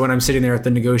challenging. So when I'm sitting there at the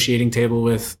negotiating table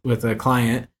with a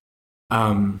client,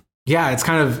 yeah,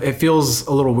 it feels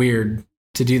a little weird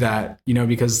to do that, you know,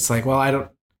 because it's like, well,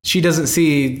 she doesn't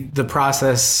see the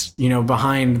process, you know,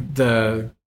 behind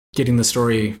getting the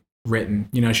story written.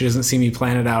 You know, she doesn't see me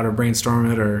plan it out or brainstorm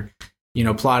it, or, you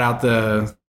know, plot out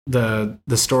the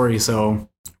story. So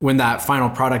when that final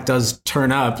product does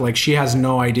turn up, like, she has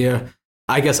no idea,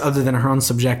 I guess, other than her own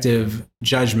subjective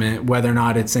judgment, whether or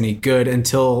not it's any good,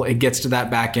 until it gets to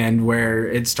that back end where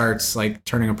it starts, like,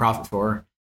 turning a profit for her.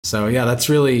 So yeah,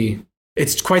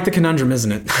 it's quite the conundrum,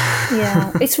 isn't it?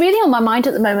 Yeah, it's really on my mind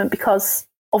at the moment, because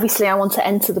obviously I want to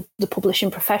enter the publishing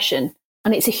profession,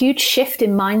 and it's a huge shift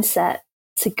in mindset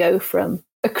to go from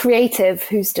a creative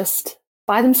who's just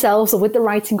by themselves or with the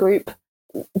writing group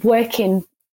working,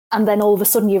 and then all of a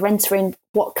sudden you're entering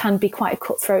what can be quite a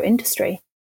cutthroat industry,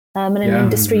 and an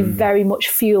industry very much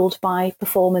fueled by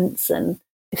performance. And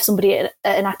if somebody at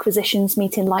an acquisitions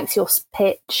meeting likes your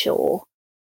pitch, or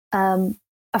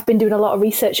I've been doing a lot of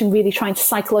research and really trying to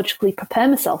psychologically prepare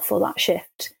myself for that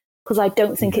shift, because I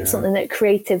don't think it's something that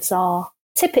creatives are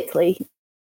typically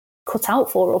cut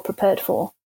out for or prepared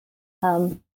for.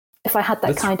 If I had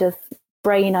that kind of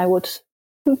brain, I would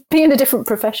be in a different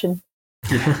profession.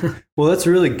 Well, that's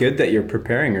really good that you're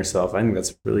preparing yourself. I think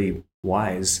that's really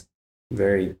wise.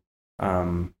 Very,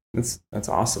 that's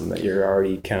awesome that you're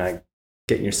already kind of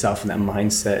getting yourself in that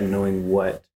mindset and knowing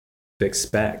what to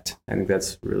expect. I think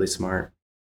that's really smart.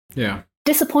 Yeah.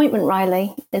 Disappointment,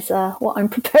 Riley, is what I'm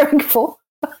preparing for.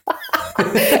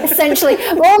 Essentially,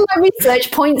 all my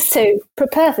research points to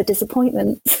prepare for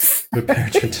disappointment. Prepare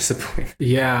for disappointment.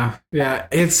 Yeah.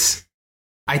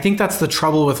 I think that's the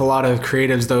trouble with a lot of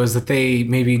creatives, though, is that they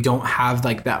maybe don't have,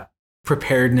 like, that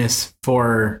preparedness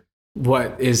for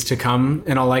what is to come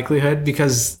in all likelihood,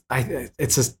 because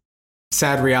it's a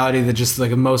sad reality that just,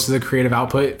 like, most of the creative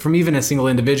output from even a single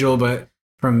individual, but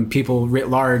from people writ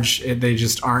large, they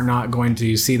just are not going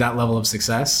to see that level of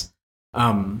success.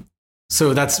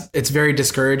 So it's very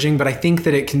discouraging, but I think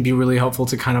that it can be really helpful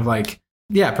to kind of, like,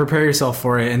 yeah, prepare yourself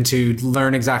for it and to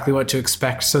learn exactly what to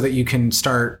expect, so that you can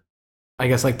start, I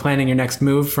guess, like, planning your next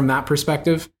move from that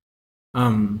perspective.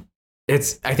 I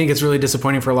think it's really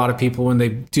disappointing for a lot of people when they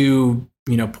do,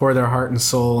 you know, pour their heart and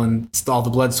soul and all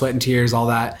the blood, sweat, and tears, all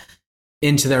that,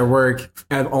 into their work,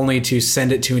 only to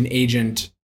send it to an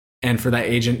agent, and for that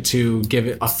agent to give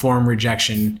it a form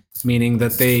rejection, meaning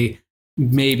that they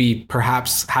maybe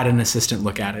perhaps had an assistant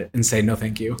look at it and say, no,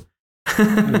 thank you.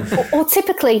 or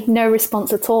typically no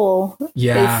response at all.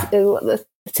 Yeah. The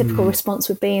typical response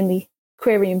would be in the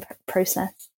querying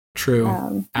process. True.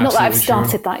 Not that I've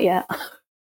started that yet.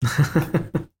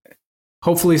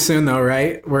 Hopefully soon, though,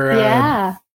 right?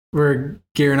 We're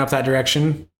gearing up that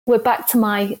direction. We're back to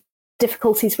my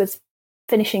difficulties with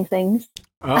finishing things.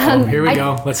 Here we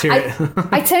go. Let's hear it.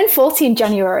 I turned 40 in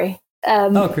January.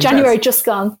 January just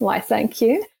gone. Why, thank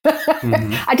you.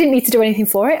 I didn't need to do anything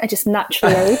for it. I just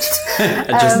naturally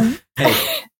aged. Hey,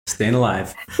 staying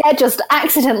alive. Yeah, just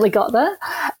accidentally got there.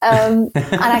 And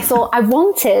I thought I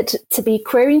wanted to be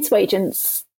querying to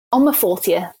agents on my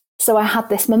 40th. So I had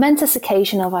this momentous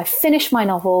occasion of I finished my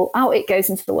novel, out it goes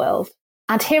into the world.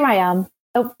 And here I am.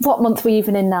 What month are we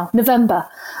even in now? November.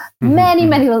 Many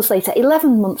months later,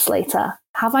 11 months later.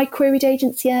 Have I queried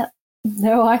agents yet?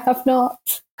 No, I have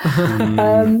not.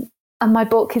 And my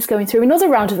book is going through another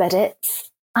round of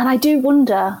edits. And I do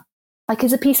wonder, like,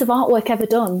 is a piece of artwork ever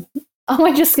done? Am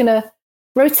I just going to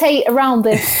rotate around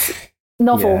this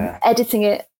novel, editing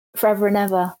it forever and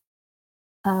ever?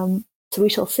 So we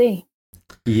shall see.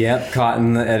 Yep, caught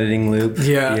in the editing loop.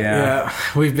 Yeah.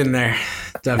 We've been there,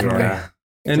 definitely. Yeah.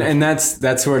 And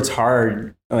that's where it's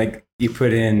hard. Like you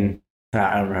put in,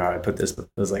 I don't know how I put this, but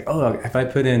it was like, oh, if I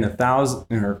put in 1,000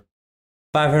 or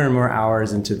 500 more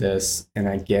hours into this and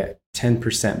I get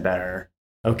 10% better,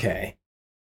 okay,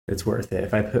 it's worth it.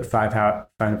 If I put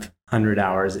 500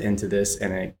 hours into this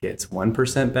and it gets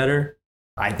 1% better,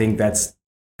 I think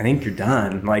you're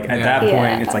done. Like at that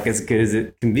point, it's like as good as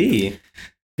it can be.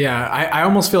 Yeah, I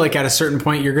almost feel like at a certain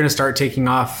point, you're going to start taking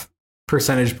off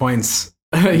percentage points,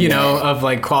 of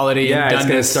like quality. Yeah, and it's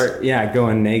going to start,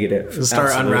 going negative. It'll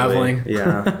start unraveling.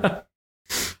 Yeah.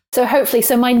 So hopefully,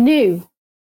 my new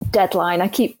deadline, I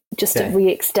keep just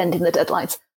re-extending the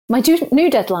deadlines. My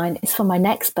new deadline is for my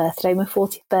next birthday, my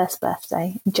 41st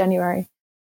birthday in January,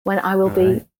 when I will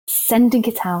be sending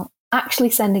it out, actually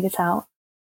sending it out.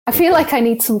 I feel like I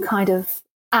need some kind of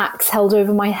axe held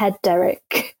over my head,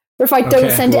 Derek. Or if I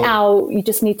don't send it out, you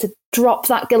just need to drop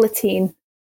that guillotine.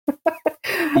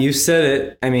 You said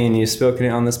it. I mean, you've spoken it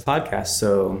on this podcast,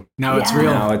 so now it's real.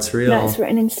 Now it's real. Now it's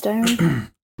written in stone.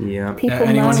 Yeah. People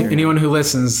anyone who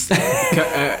listens, come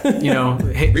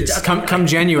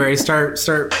January, start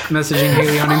messaging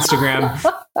Hayley on Instagram.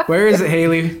 Where is it,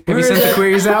 Hayley? Have you sent the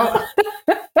queries out?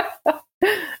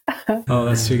 Oh,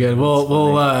 that's too good.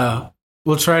 We'll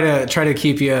try to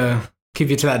keep you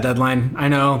to that deadline. I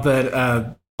know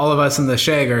that all of us in the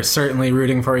Shag are certainly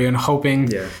rooting for you and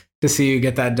hoping to see you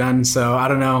get that done. So I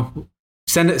don't know.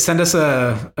 Send us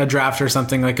a draft or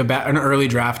something, like an early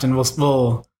draft, and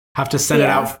we'll have to send it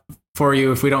out for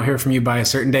you if we don't hear from you by a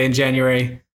certain day in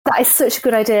January. That is such a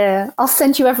good idea. I'll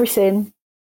send you everything,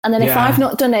 and then if I've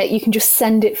not done it, you can just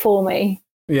send it for me.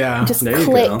 Yeah, and just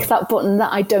click that button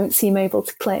that I don't seem able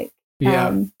to click. Yeah,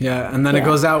 and then it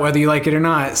goes out whether you like it or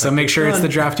not. So make sure it's the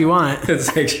draft you want.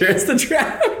 Let's make sure it's the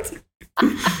draft.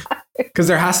 Because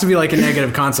there has to be like a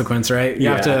negative consequence, right? You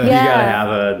have to. You gotta have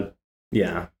a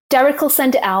Derek will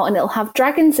send it out, and it'll have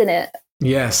dragons in it.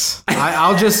 Yes,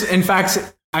 I'll just. In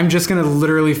fact, I'm just gonna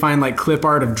literally find like clip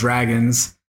art of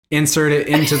dragons, insert it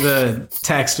into the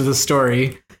text of the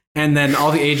story, and then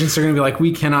all the agents are gonna be like,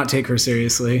 "We cannot take her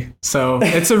seriously." So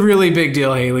it's a really big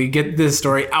deal, Hayley. Get this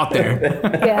story out there.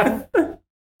 Yeah.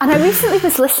 And I recently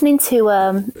was listening to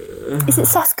is it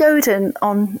Seth Godin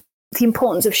on the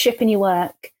importance of shipping your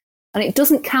work, and it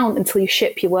doesn't count until you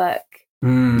ship your work.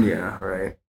 Yeah,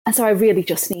 right. And so I really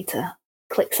just need to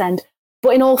click send.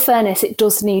 But in all fairness, it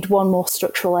does need one more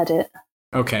structural edit.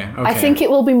 Okay. I think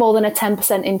it will be more than a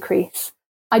 10% increase.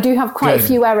 I do have quite a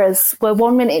few errors where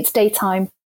 1 minute it's daytime,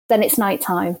 then it's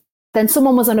nighttime. Then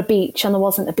someone was on a beach and there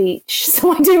wasn't a beach.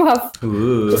 So I do have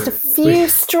just a few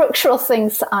structural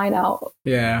things to iron out.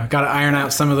 Yeah, got to iron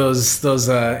out some of those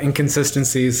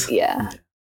inconsistencies. Yeah.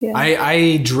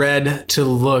 I dread to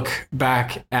look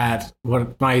back at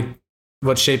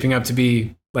what's shaping up to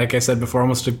be, like I said before,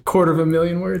 almost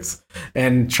 250,000 words,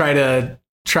 and try to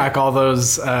track all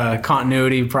those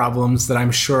continuity problems that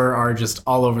I'm sure are just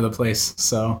all over the place.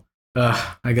 So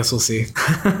I guess we'll see.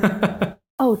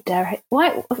 Oh, Derek.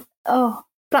 Why? Oh,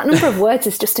 that number of words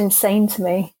is just insane to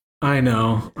me. I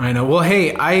know. Well,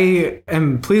 hey, I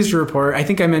am pleased to report, I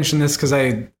think I mentioned this because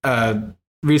I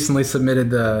recently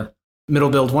submitted the middle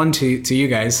build 1 to you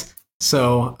guys.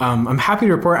 So I'm happy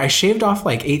to report I shaved off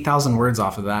like 8,000 words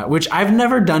off of that, which I've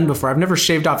never done before. I've never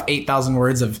shaved off 8,000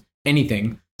 words of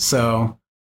anything. So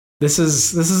this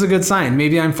is a good sign.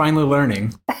 Maybe I'm finally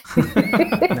learning.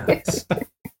 Nice.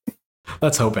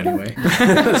 Let's hope anyway.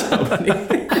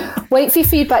 Wait for your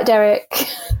feedback, Derek.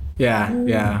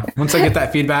 Yeah. Once I get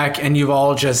that feedback and you've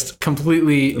all just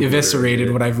completely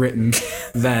eviscerated what I've written,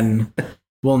 then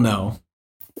we'll know.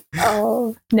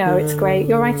 Oh, no, it's great.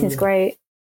 Your writing's great.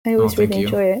 I always really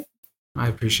enjoy it. I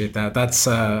appreciate that. That's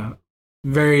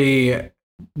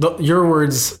your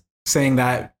words saying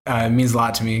that means a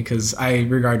lot to me because I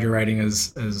regard your writing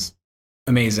as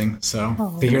amazing.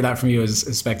 So to hear that from you is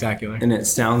spectacular. And it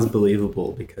sounds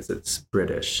believable because it's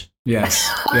British. Yes.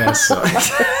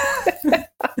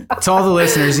 To all the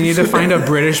listeners, you need to find a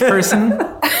British person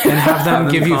and have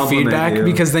them give you feedback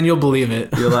because then you'll believe it.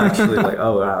 You'll actually like,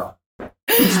 oh, wow.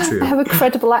 It's true. I have a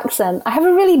credible accent. I have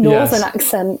a really northern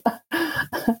accent.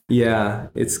 Yeah,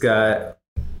 it's got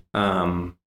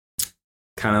kind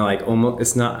of like almost,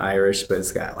 it's not Irish, but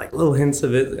it's got like little hints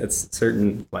of it. It's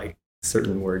certain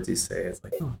words you say. It's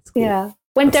like, oh, it's cool. Yeah.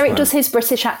 When Derek does his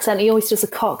British accent, he always does a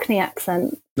Cockney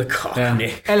accent. The Cockney.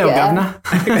 Yeah. Hello, governor.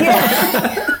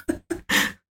 Yeah.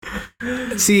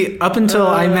 See, up until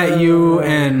I met you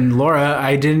and Laura,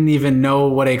 I didn't even know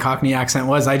what a Cockney accent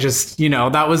was. I just,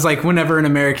 that was like whenever an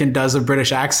American does a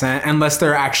British accent, unless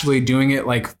they're actually doing it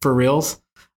like for reals.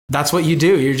 that's what you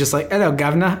do. You're just like, hello,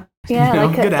 governor. Yeah, You know,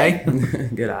 like good day.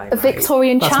 Good eye. a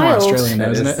Victorian That's more child. Australian,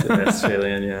 That isn't is it?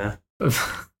 Australian, yeah.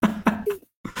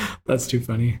 That's too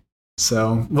funny.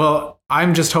 So, well,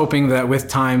 I'm just hoping that with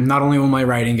time, not only will my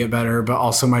writing get better, but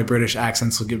also my British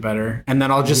accents will get better. And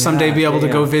then I'll just someday be able to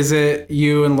go visit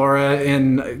you and Laura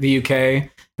in the UK,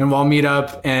 and we'll meet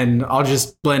up and I'll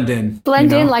just blend in.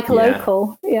 Blend you know? in like a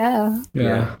local. Yeah.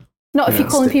 Yeah. Not if Yeah, you're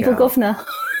calling stick people out. governor.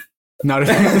 Not if,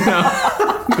 no.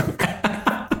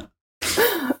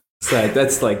 So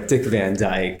that's like Dick Van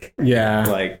Dyke, Yeah.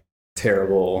 like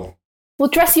terrible. We'll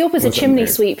dress you up as a Wasn't chimney there.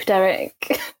 sweep,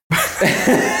 Derek.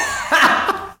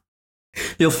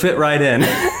 You'll fit right in.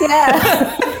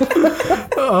 Yeah.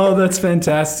 Oh, that's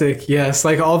fantastic. Yes,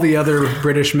 like all the other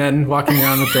British men walking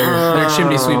around with their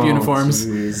chimney sweep uniforms.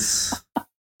 Jeez.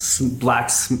 Black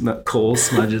coal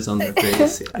smudges on their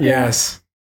face. Yeah. Yes.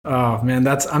 Oh man,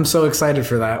 I'm so excited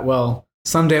for that. Well,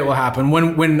 someday it will happen.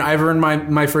 When I've earned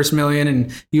my first million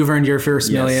and you've earned your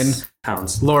first million,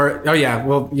 Pounds. Laura. Oh yeah,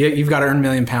 well you've got to earn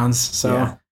 £1,000,000. So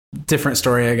Yeah. different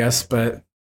story, I guess, but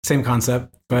same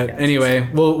concept. But anyway,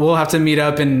 we'll have to meet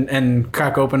up and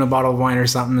crack open a bottle of wine or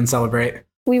something and celebrate.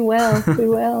 We will. We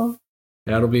will.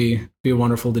 Yeah, it'll be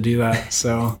wonderful to do that.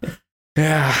 So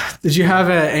yeah, did you have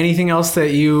anything else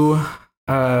that you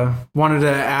wanted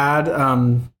to add?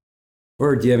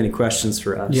 Or do you have any questions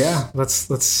for us? Yeah, let's.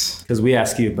 Because we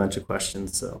ask you a bunch of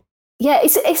questions. So Yeah,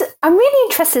 I'm really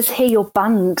interested to hear your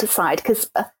band side because.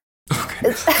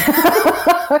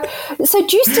 So,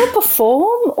 do you still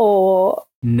perform or?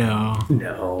 No,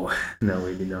 no,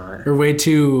 we do not. we're way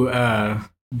too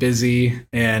busy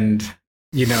and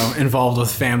involved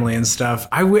with family and stuff.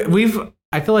 I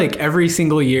feel like every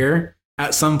single year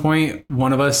at some point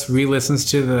one of us re-listens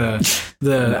to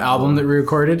the album that we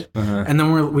recorded, and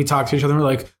then we talk to each other and we're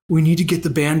like, we need to get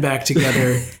the band back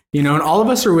together. And all of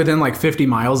us are within like 50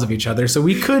 miles of each other, so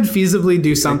we could feasibly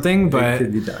do something, It but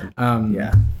could be done.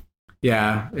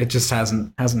 yeah, it just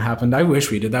hasn't happened. I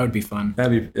wish we did. That would be fun. That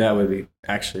would be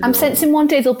actually. I'm really- sensing one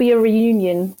day there'll be a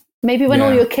reunion. Maybe when all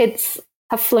Yeah. your kids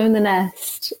have flown the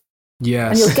nest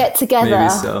Yes, and you'll get together. Maybe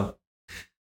so.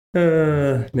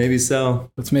 Maybe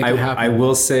so. let's make it happen. I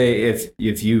will say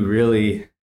if you really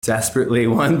desperately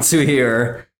want to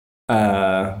hear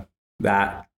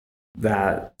that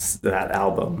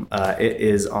album, it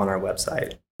is on our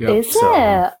website. Yep. Is So-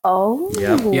 it? Oh.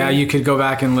 Yep. Yeah, you could go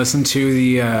back and listen to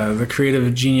the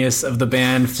creative genius of the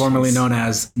band, formerly known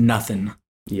as Nothing.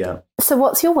 Yeah. So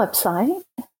what's your website?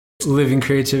 Living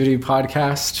Creativity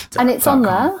Podcast. And it's on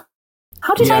there.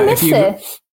 How did I Yeah, miss if you-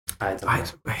 this? I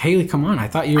don't know. Haley, come on! I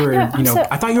thought you were, know,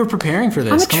 I thought you were preparing for I'm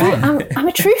this. a Come on. I'm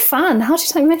a true fan. How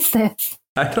did I miss this?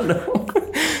 I don't know.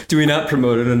 Do we not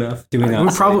promote it enough? Do we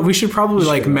not? We should probably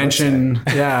like Sure, mention,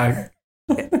 yeah.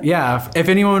 Yeah, if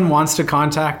anyone wants to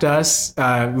contact us,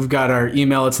 we've got our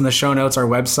email. It's in the show notes. Our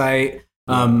website.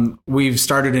 We've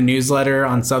started a newsletter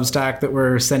on Substack that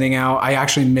we're sending out. I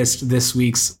actually missed this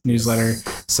week's newsletter,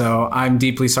 so I'm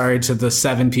deeply sorry to the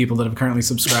 7 people that have currently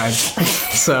subscribed.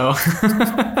 So,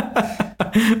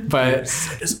 but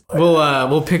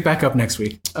we'll pick back up next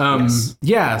week.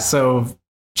 Yeah, so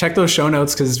check those show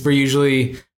notes because we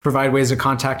usually provide ways to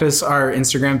contact us. Our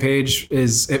Instagram page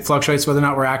it fluctuates whether or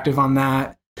not we're active on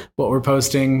that, what we're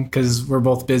posting, because we're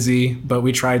both busy, but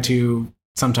we try to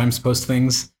sometimes post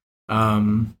things.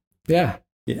 Yeah.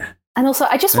 And also,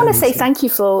 I just want to say thank you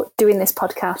for doing this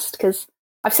podcast because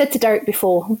I've said to Derek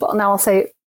before, but now I'll say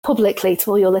it publicly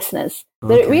to all your listeners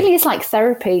that it really is like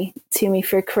therapy to me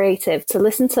for a creative to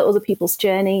listen to other people's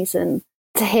journeys and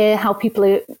to hear how people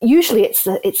are. Usually, it's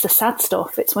the sad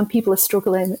stuff. It's when people are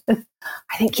struggling.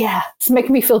 I think, it's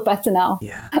making me feel better now.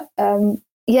 Yeah.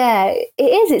 It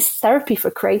is. It's therapy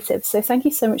for creatives. So thank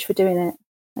you so much for doing it.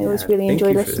 I always really thank enjoy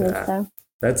you for listening that. to them.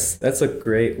 That's a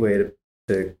great way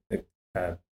to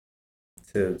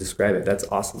describe it. That's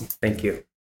awesome. Thank you.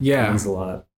 Yeah. That means a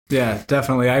lot. Yeah,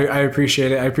 definitely. I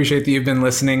appreciate it. I appreciate that you've been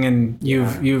listening and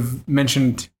you've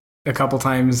mentioned a couple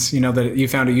times, that you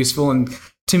found it useful. And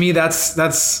to me,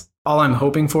 that's all I'm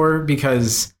hoping for,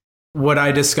 because what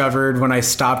I discovered when I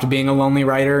stopped being a lonely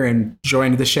writer and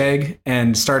joined the Shag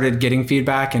and started getting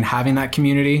feedback and having that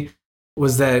community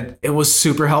was that it was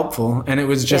super helpful. And it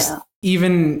was just,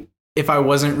 even if I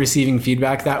wasn't receiving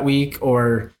feedback that week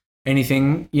or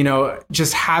anything,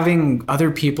 just having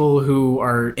other people who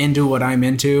are into what I'm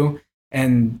into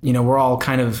and, we're all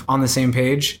kind of on the same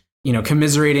page,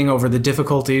 commiserating over the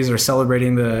difficulties or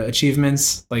celebrating the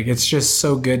achievements. Like, it's just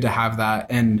so good to have that.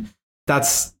 And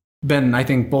that's been, I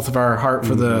think, both of our heart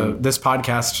for this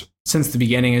podcast since the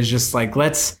beginning is just like,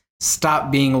 let's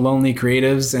stop being lonely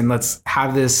creatives and let's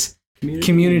have this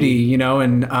community, you know,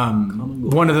 and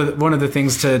one of the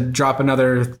things to drop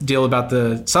another deal about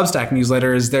the Substack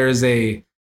newsletter is there is a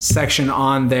section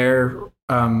on there,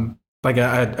 like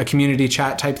a community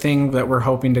chat type thing that we're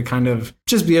hoping to kind of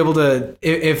just be able to,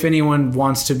 if anyone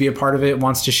wants to be a part of it,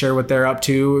 wants to share what they're up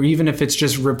to, or even if it's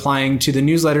just replying to the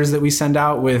newsletters that we send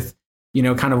out with, you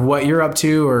know, kind of what you're up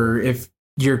to, or if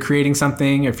you're creating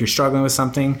something, if you're struggling with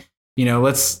something, you know,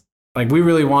 we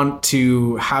really want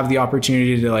to have the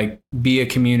opportunity to like be a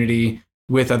community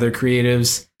with other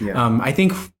creatives. Yeah. I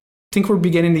think we're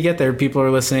beginning to get there. People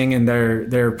are listening and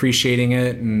they're appreciating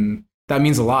it, and that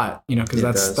means a lot, you know,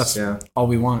 because that's all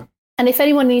we want. And if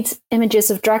anyone needs images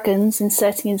of dragons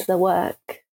inserting into their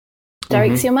work,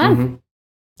 Derek's your man. Mm-hmm.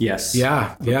 Yes.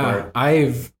 Yeah.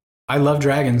 I love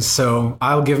dragons, so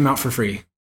I'll give them out for free.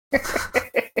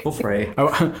 For free.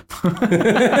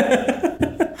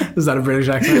 Is that a British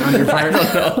accent on your part?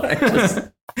 I don't know.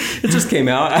 It just came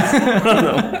out. I don't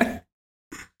know.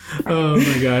 Oh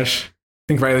my gosh. I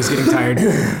think Riley's getting tired.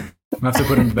 I'm gonna have to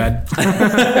put him to bed.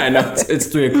 I know. It's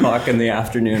 3:00 in the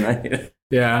afternoon.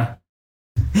 Yeah.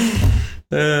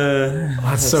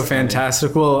 That's so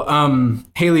fantastic. Well,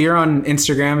 Hayley, you're on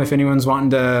Instagram if anyone's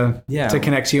wanting to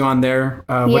connect to you on there.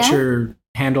 What's your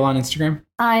handle on Instagram?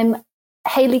 I'm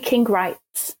Hayley King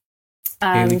Writes.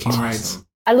 Hayley King Writes.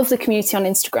 I love the community on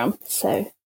Instagram. So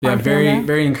yeah,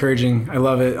 very encouraging. I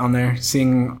love it on there.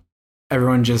 Seeing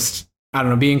everyone just, I don't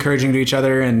know, be encouraging to each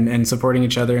other and supporting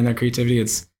each other in their creativity.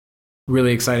 It's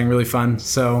really exciting, really fun.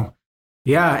 So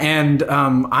yeah, and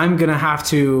I'm going to have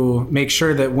to make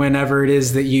sure that whenever it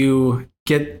is that you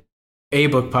get a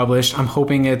book published, I'm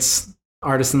hoping it's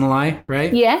Artist in the Lie,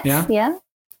 right? Yeah.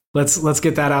 Let's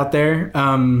get that out there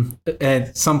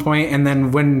at some point, and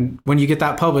then when you get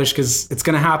that published, because it's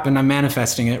going to happen, I'm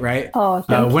manifesting it, right? Oh,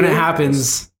 when it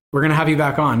happens, we're going to have you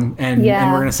back on, and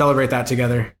we're going to celebrate that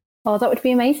together. Oh, that would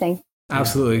be amazing.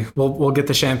 Absolutely. We'll get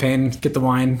the champagne, get the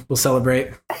wine, we'll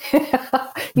celebrate.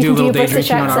 Do a little day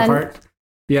drinking on our part.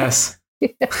 Yes.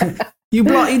 You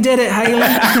bloody did it, Hayley.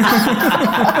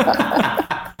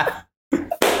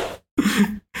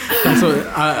 That's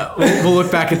what we'll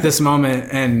look back at this moment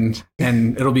and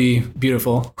it'll be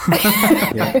beautiful.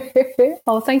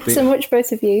 Oh, thank you so much,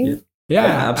 both of you.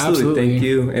 Yeah, absolutely. Thank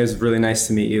you. It was really nice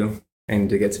to meet you and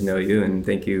to get to know you, and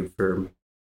thank you for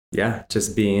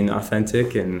just being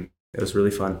authentic, and it was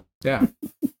really fun. Yeah,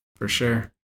 for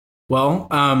sure. Well,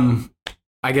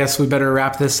 I guess we better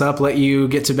wrap this up, let you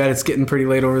get to bed. It's getting pretty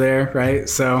late over there, right?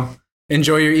 So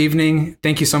enjoy your evening.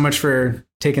 Thank you so much for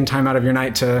taking time out of your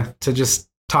night to just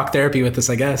talk therapy with us,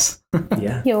 I guess.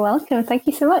 Yeah. You're welcome. Thank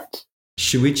you so much.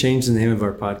 Should we change the name of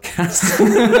our podcast?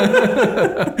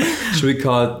 Should we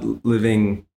call it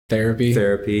Living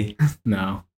Therapy?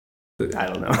 No. I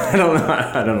don't know.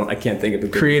 I can't think of a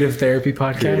good Creative Therapy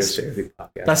Podcast.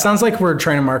 That sounds like we're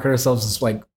trying to market ourselves as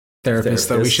like therapists,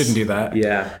 though. We shouldn't do that.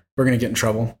 Yeah. We're going to get in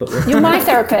trouble. You're my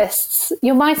therapists.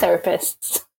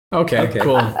 Okay,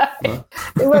 cool.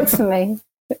 It works for me.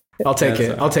 I'll take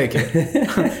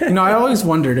it. You know, I always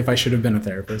wondered if I should have been a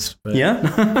therapist. But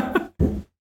yeah.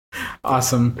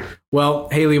 Awesome. Well,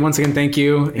 Hayley, once again, thank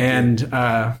you.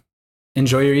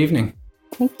 Enjoy your evening.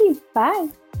 Thank you. Bye.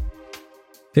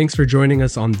 Thanks for joining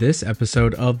us on this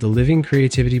episode of the Living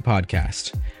Creativity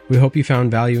Podcast. We hope you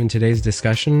found value in today's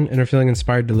discussion and are feeling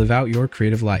inspired to live out your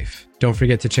creative life. Don't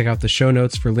forget to check out the show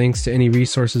notes for links to any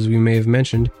resources we may have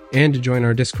mentioned, and to join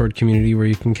our Discord community where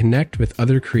you can connect with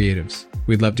other creatives.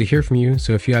 We'd love to hear from you,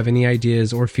 so if you have any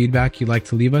ideas or feedback you'd like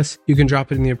to leave us, you can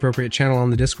drop it in the appropriate channel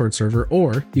on the Discord server,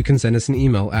 or you can send us an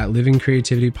email at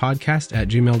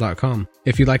livingcreativitypodcast@gmail.com.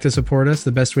 If you'd like to support us,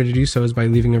 the best way to do so is by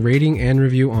leaving a rating and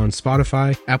review on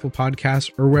Spotify, Apple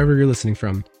Podcasts, or wherever you're listening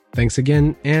from. Thanks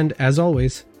again, and as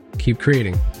always, keep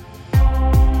creating.